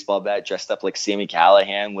baseball bat, dressed up like Sami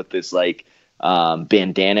Callihan with this like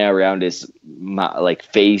bandana around his like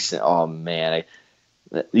face. And, oh man,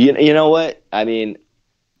 you know what? I mean,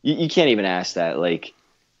 you can't even ask that. Like,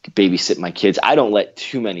 babysit my kids. I don't let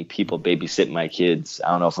too many people babysit my kids.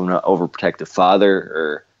 I don't know if I'm an overprotective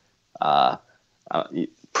father or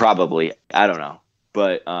probably. I don't know.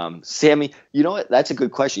 But Sami, you know what? That's a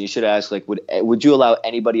good question. You should ask, like, would you allow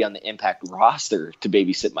anybody on the Impact roster to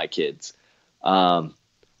babysit my kids? That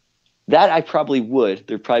I probably would.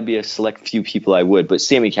 There'd probably be a select few people I would, but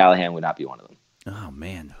Sami Callihan would not be one of them. Oh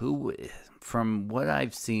man, from what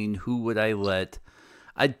I've seen, who would I let?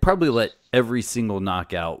 I'd probably let every single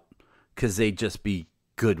knockout because they'd just be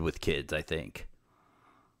good with kids, I think.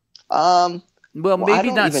 Well,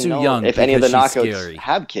 maybe not Su Yung. If any of the knockouts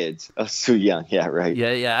have kids. Oh, Su Yung. Yeah, right.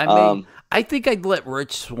 Yeah. I think I'd let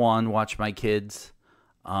Rich Swann watch my kids.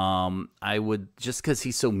 I would, just because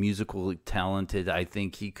he's so musically talented. I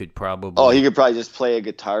think he could probably. Oh, he could probably just play a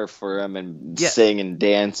guitar for him and sing and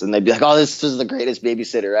dance, and they'd be like, "Oh, this is the greatest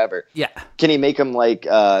babysitter ever." Yeah. Can he make him like,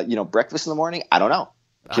 breakfast in the morning? I don't know.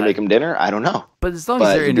 Can make him dinner? I don't know. But as long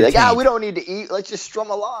as they're entertained. Like, we don't need to eat. Let's just strum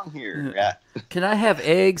along here. Yeah. Can I have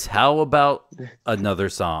eggs? How about another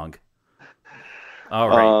song? All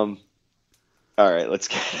right. All right, let's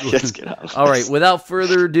get on this. All right, without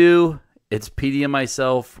further ado, it's Petey and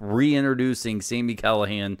myself reintroducing Sami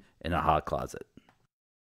Callihan in a hot closet.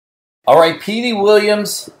 All right, Petey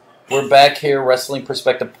Williams, we're back here, Wrestling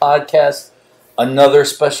Perspective Podcast. Another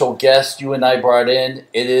special guest you and I brought in.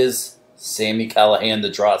 It is Sami Callihan, the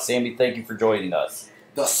Draw. Sami, thank you for joining us.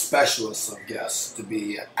 The specialist of guests, to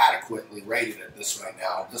be adequately rated at this right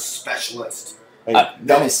now. The specialist.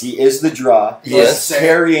 Dennis, he is the Draw. He is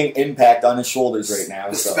carrying Impact on his shoulders right now.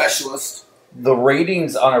 The specialist. The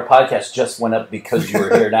ratings on our podcast just went up because you were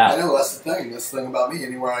here now. I know, that's the thing. That's the thing about me.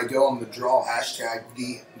 Anywhere I go, I'm the Draw. Hashtag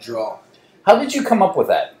the Draw. How did you come up with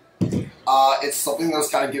that? It's something that was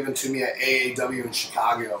kind of given to me at AAW in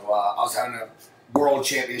Chicago. I was having a world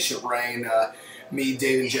championship reign. Me,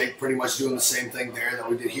 Dave, and Jake pretty much doing the same thing there that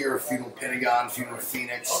we did here, feuding with Pentagon, feuding with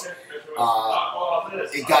Phoenix.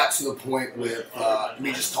 It got to the point with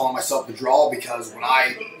me just calling myself the Draw because when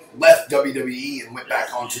I left WWE and went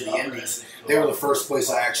back onto the Indies, they were the first place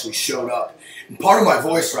I actually showed up. And part of my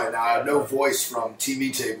voice right now, I have no voice from TV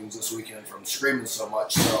tapings this weekend from screaming so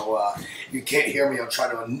much, so you can't hear me. I'll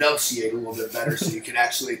try to enunciate a little bit better so you can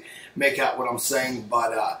actually make out what I'm saying,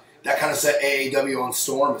 but that kind of set AAW on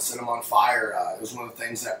storm and set them on fire. It was one of the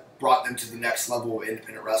things that brought them to the next level of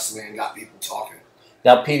independent wrestling and got people talking.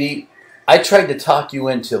 Now, Petey, I tried to talk you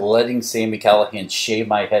into letting Sami Callihan shave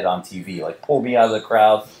my head on TV, like pull me out of the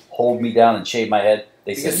crowd, hold me down, and shave my head.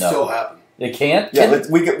 They said no. Still happen. They can't? Yeah,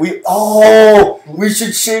 we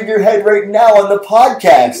should shave your head right now on the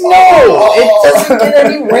podcast. No, it doesn't get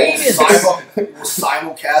any ratings. We'll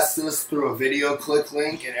simulcast this through a video click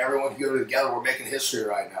link, and everyone can go together. We're making history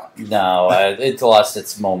right now. No, it lost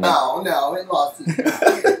its moment. No, it lost its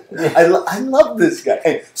moment. I love this guy.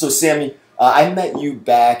 Hey, so Sami, I met you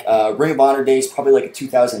back Ring of Honor days, probably like a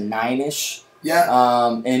 2009-ish.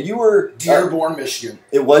 Yeah. And you were Dearborn, Michigan.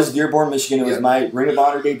 It was Dearborn, Michigan. It was my Ring of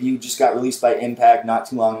Honor debut. Just got released by Impact not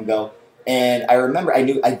too long ago. And I remember I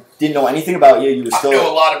didn't know anything about you. You were still. I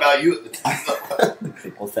know a lot about you at the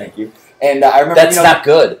time. Well, thank you. And I remember that's not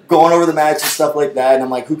good. Going over the match and stuff like that. And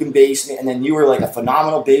I'm like, who can base me? And then you were like a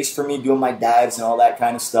phenomenal base for me, doing my dives and all that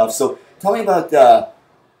kind of stuff. So tell me about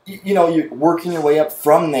you're working your way up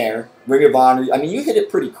from there, Ring of Honor. I mean, you hit it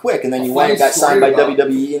pretty quick, and then you went and got signed by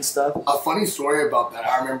WWE and stuff. A funny story about that.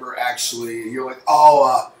 I remember actually, you're like,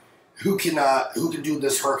 who can do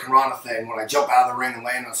this Hurricane Rana thing when I jump out of the ring and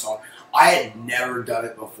land on someone. I had never done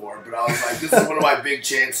it before, but I was like, this is one of my big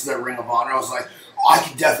chances at Ring of Honor. I was like, I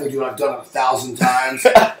can definitely do it. I've done it 1,000 times.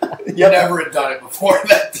 Never had done it before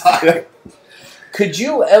that time. Could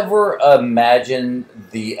you ever imagine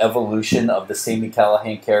the evolution of the Sami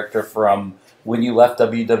Callihan character from when you left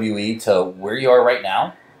WWE to where you are right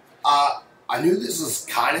now? I knew this was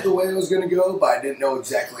kind of the way it was going to go, but I didn't know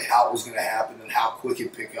exactly how it was going to happen and how quick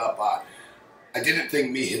it'd pick up. I didn't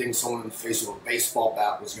think me hitting someone in the face with a baseball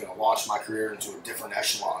bat was going to launch my career into a different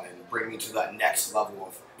echelon and bring me to that next level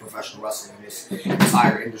of professional wrestling in this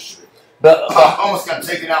entire industry. But I almost got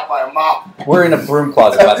taken out by a mop. We're in a broom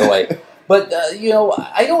closet, by the way. But,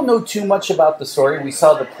 I don't know too much about the story. We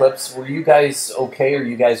saw the clips. Were you guys okay? Are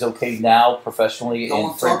you guys okay now, professionally? Don't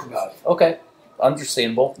want to talk about it. Okay.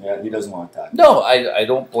 Understandable. Yeah, he doesn't want to talk. No, I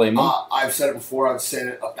don't blame him. I've said it before. I've said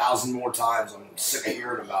it 1,000 more times. I'm sick of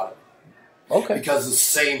hearing about it. Okay. Because the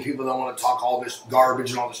same people that want to talk all this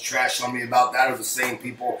garbage and all this trash on me about that are the same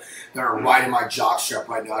people that are riding my jockstrap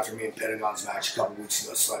right now after me and Pentagon's match a couple weeks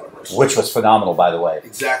ago. Which was phenomenal, by the way.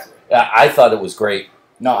 Exactly. I thought it was great.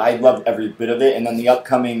 No, I loved every bit of it. And then the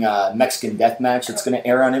upcoming Mexican Death Match that's going to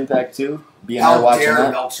air on Impact too. How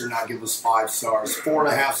dare Meltzer not give us 5 stars?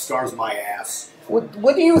 4.5 stars, my ass.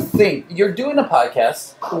 What do you think? You're doing a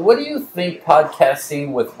podcast. What do you think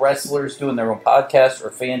podcasting with wrestlers doing their own podcast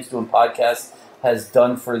or fans doing podcasts has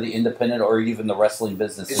done for the independent or even the wrestling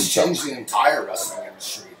business? It's changed the entire wrestling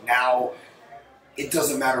industry. Now, it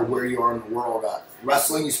doesn't matter where you are in the world.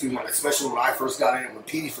 Wrestling used to be, especially when I first got in it, when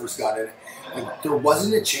Petey first got in it, there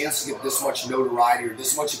wasn't a chance to get this much notoriety or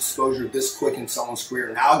this much exposure this quick in someone's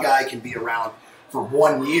career. Now a guy can be around for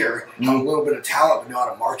 1 year, have a little bit of talent, but know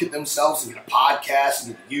how to market themselves and get a podcast,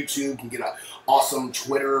 and get YouTube, can get an awesome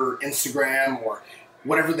Twitter, Instagram, or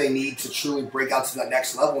whatever they need to truly break out to that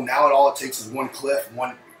next level. Now all it takes is one clip,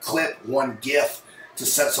 one GIF to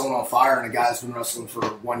set someone on fire, and a guy that's been wrestling for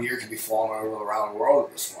 1 year could be flying around the world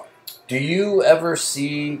at this point. Do you ever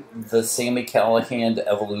see the Sami Callihan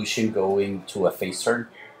evolution going to a face turn?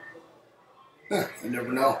 You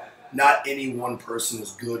never know. Not any one person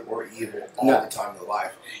is good or evil all the time in their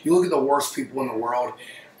life. You look at the worst people in the world.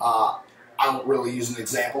 I I won't really use an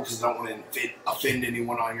example because I don't want to offend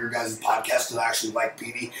anyone on your guys' podcast because I actually like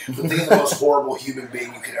Petey. But think of the most horrible human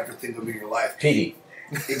being you could ever think of in your life. Petey.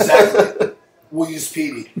 Exactly. We'll use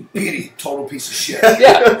Petey. Petey, total piece of shit.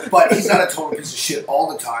 Yeah. But he's not a total piece of shit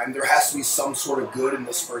all the time. There has to be some sort of good in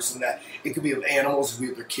this person. That it could be of animals, it could be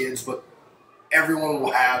of their kids, but everyone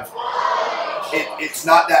will have. It's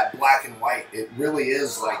not that black and white. It really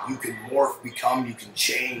is like you can morph, become, you can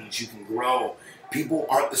change, you can grow. People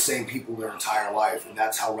aren't the same people their entire life, and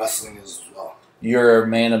that's how wrestling is as well. You're a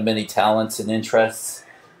man of many talents and interests.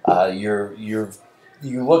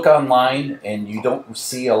 You look online and you don't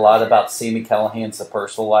see a lot about Sami Callahan's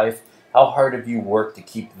personal life. How hard have you worked to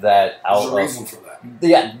keep that out? There's a reason for that.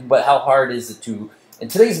 Yeah, but how hard is it to, in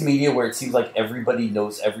today's media where it seems like everybody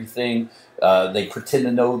knows everything, they pretend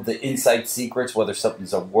to know the inside secrets, whether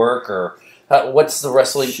something's a work or what's the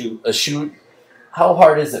wrestling a shoot. How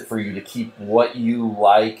hard is it for you to keep what you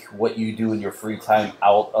like, what you do in your free time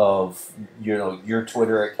out of your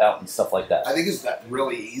Twitter account and stuff like that? I think it's that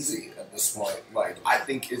really easy at this point. Like I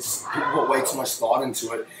think it's people put way too much thought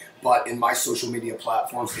into it. But in my social media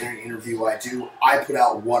platforms, any interview I do, I put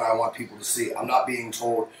out what I want people to see. I'm not being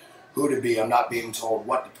told who to be. I'm not being told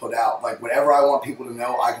what to put out. Like whatever I want people to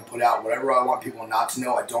know, I can put out. Whatever I want people not to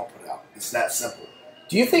know, I don't put out. It's that simple.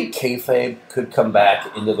 Do you think kayfabe could come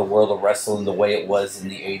back into the world of wrestling the way it was in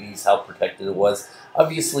the 80s, how protected it was?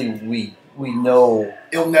 Obviously, we know...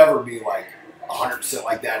 It'll never be like 100%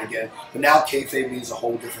 like that again. But now kayfabe means a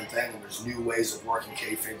whole different thing, and there's new ways of working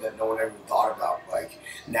kayfabe that no one ever thought about. Like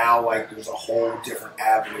now, like there's a whole different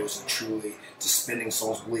avenues and truly to spinning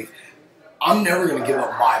someone's belief. I'm never going to give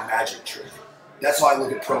up my magic trick. That's why I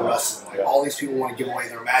look at pro wrestling. Like all these people want to give away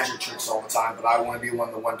their magic tricks all the time, but I want to be one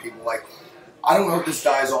of the people like, I don't know if this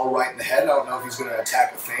guy's all right in the head. I don't know if he's going to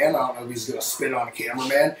attack a fan. I don't know if he's going to spit on a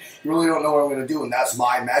cameraman. You really don't know what I'm going to do, and that's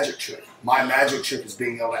my magic trick. My magic trick is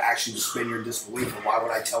being able to actually suspend your disbelief, and why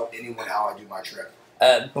would I tell anyone how I do my trick?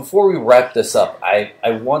 Before we wrap this up, I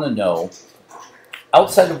want to know,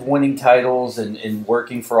 outside of winning titles and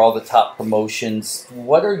working for all the top promotions,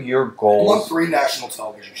 what are your goals? I won 3 national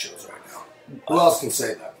television shows right now. Who else can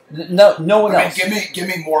say that? No one else. Give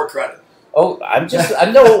me more credit. Oh, I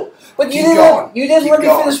know, but you didn't let me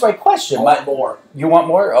finish my question. I want more. You want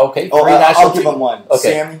more? Okay. I'll give him one.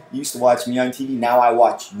 Okay. Sammy, you used to watch me on TV. Now I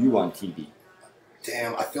watch you on TV.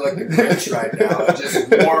 Damn, I feel like the Grinch right now. I just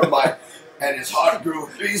warmed my... And his heart grew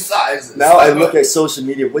 3 sizes. Now I look at social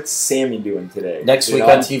media. What's Sammy doing today? Next week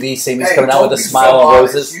on TV, Sammy's coming out with a smile on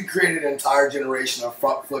roses. You created an entire generation of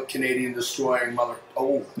front flip Canadian destroying mother.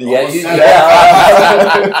 Oh, yeah.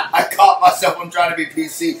 I caught myself. I'm trying to be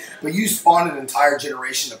PC, but you spawned an entire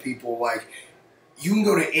generation of people. Like you can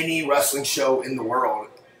go to any wrestling show in the world,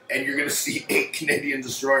 and you're going to see 8 Canadian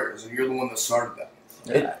destroyers, and you're the one that started that.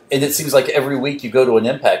 And it seems like every week you go to an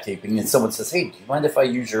Impact taping and someone says, "Hey, do you mind if I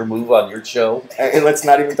use your move on your show?" And let's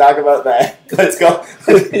not even talk about that. Let's go.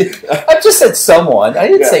 I just said someone. I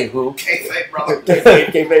didn't say who. Kayfabe, brother.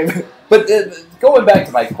 Kayfabe. But going back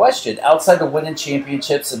to my question, outside of winning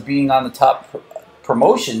championships and being on the top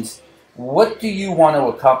promotions, what do you want to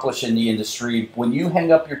accomplish in the industry? When you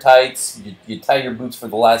hang up your tights, you tie your boots for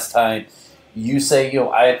the last time, you say,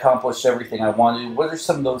 I accomplished everything I wanted. What are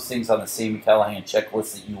some of those things on the Sami Callahan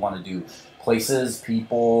checklist that you want to do? Places,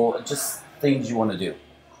 people, just things you want to do.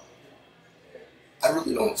 I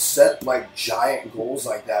really don't set like giant goals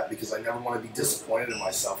like that because I never want to be disappointed in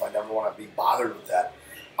myself. I never want to be bothered with that.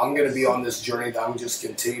 I'm going to be on this journey that I'm just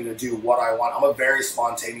continuing to do what I want. I'm a very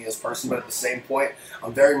spontaneous person, but at the same point,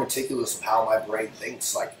 I'm very meticulous of how my brain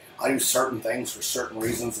thinks. Like I do certain things for certain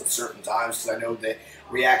reasons at certain times because I know the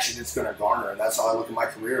reaction it's going to garner, and that's how I look at my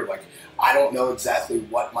career. Like I don't know exactly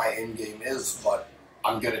what my end game is, but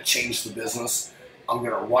I'm going to change the business. I'm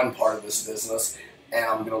going to run part of this business, and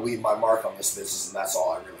I'm going to leave my mark on this business, and that's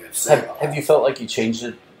all I really have to say. Have you felt like you changed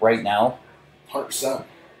it right now? 100%.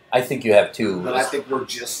 I think you have too. But I think we're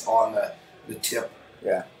just on the tip.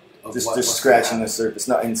 Yeah, just scratching the surface.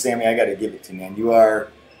 No, and Sammy, I got to give it to you, man. You are.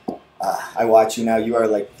 I watch you now. You are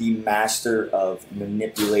like the master of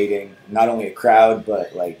manipulating not only a crowd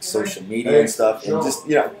but like social media and stuff. And just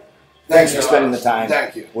thanks for spending the time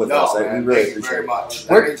with us. We really appreciate it very much.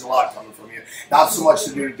 That means a lot coming from you. Not so much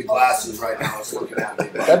to do with the glasses right now. It's looking at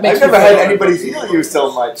me. I've never had anybody feel you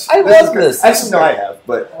so much. I love this. Actually, no, I have.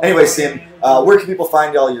 But anyway, Sam, where can people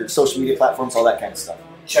find all your social media platforms, all that kind of stuff?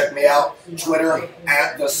 Check me out. Twitter,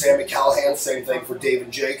 at the Sami Callihan. Same thing for Dave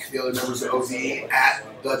and Jake. The other members of OVE, at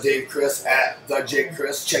the Dave Chris, at the Jake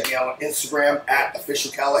Chris. Check me out on Instagram, at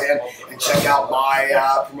Official Callahan. And check out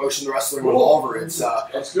my promotion, The Wrestling Revolver. It's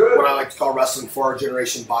what I like to call wrestling for our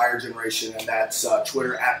generation, by our generation. And that's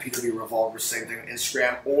Twitter, at PW Revolver. Same thing on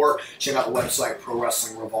Instagram. Or check out the website,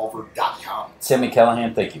 ProWrestlingRevolver.com. Sami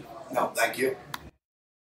Callahan, thank you. No, thank you.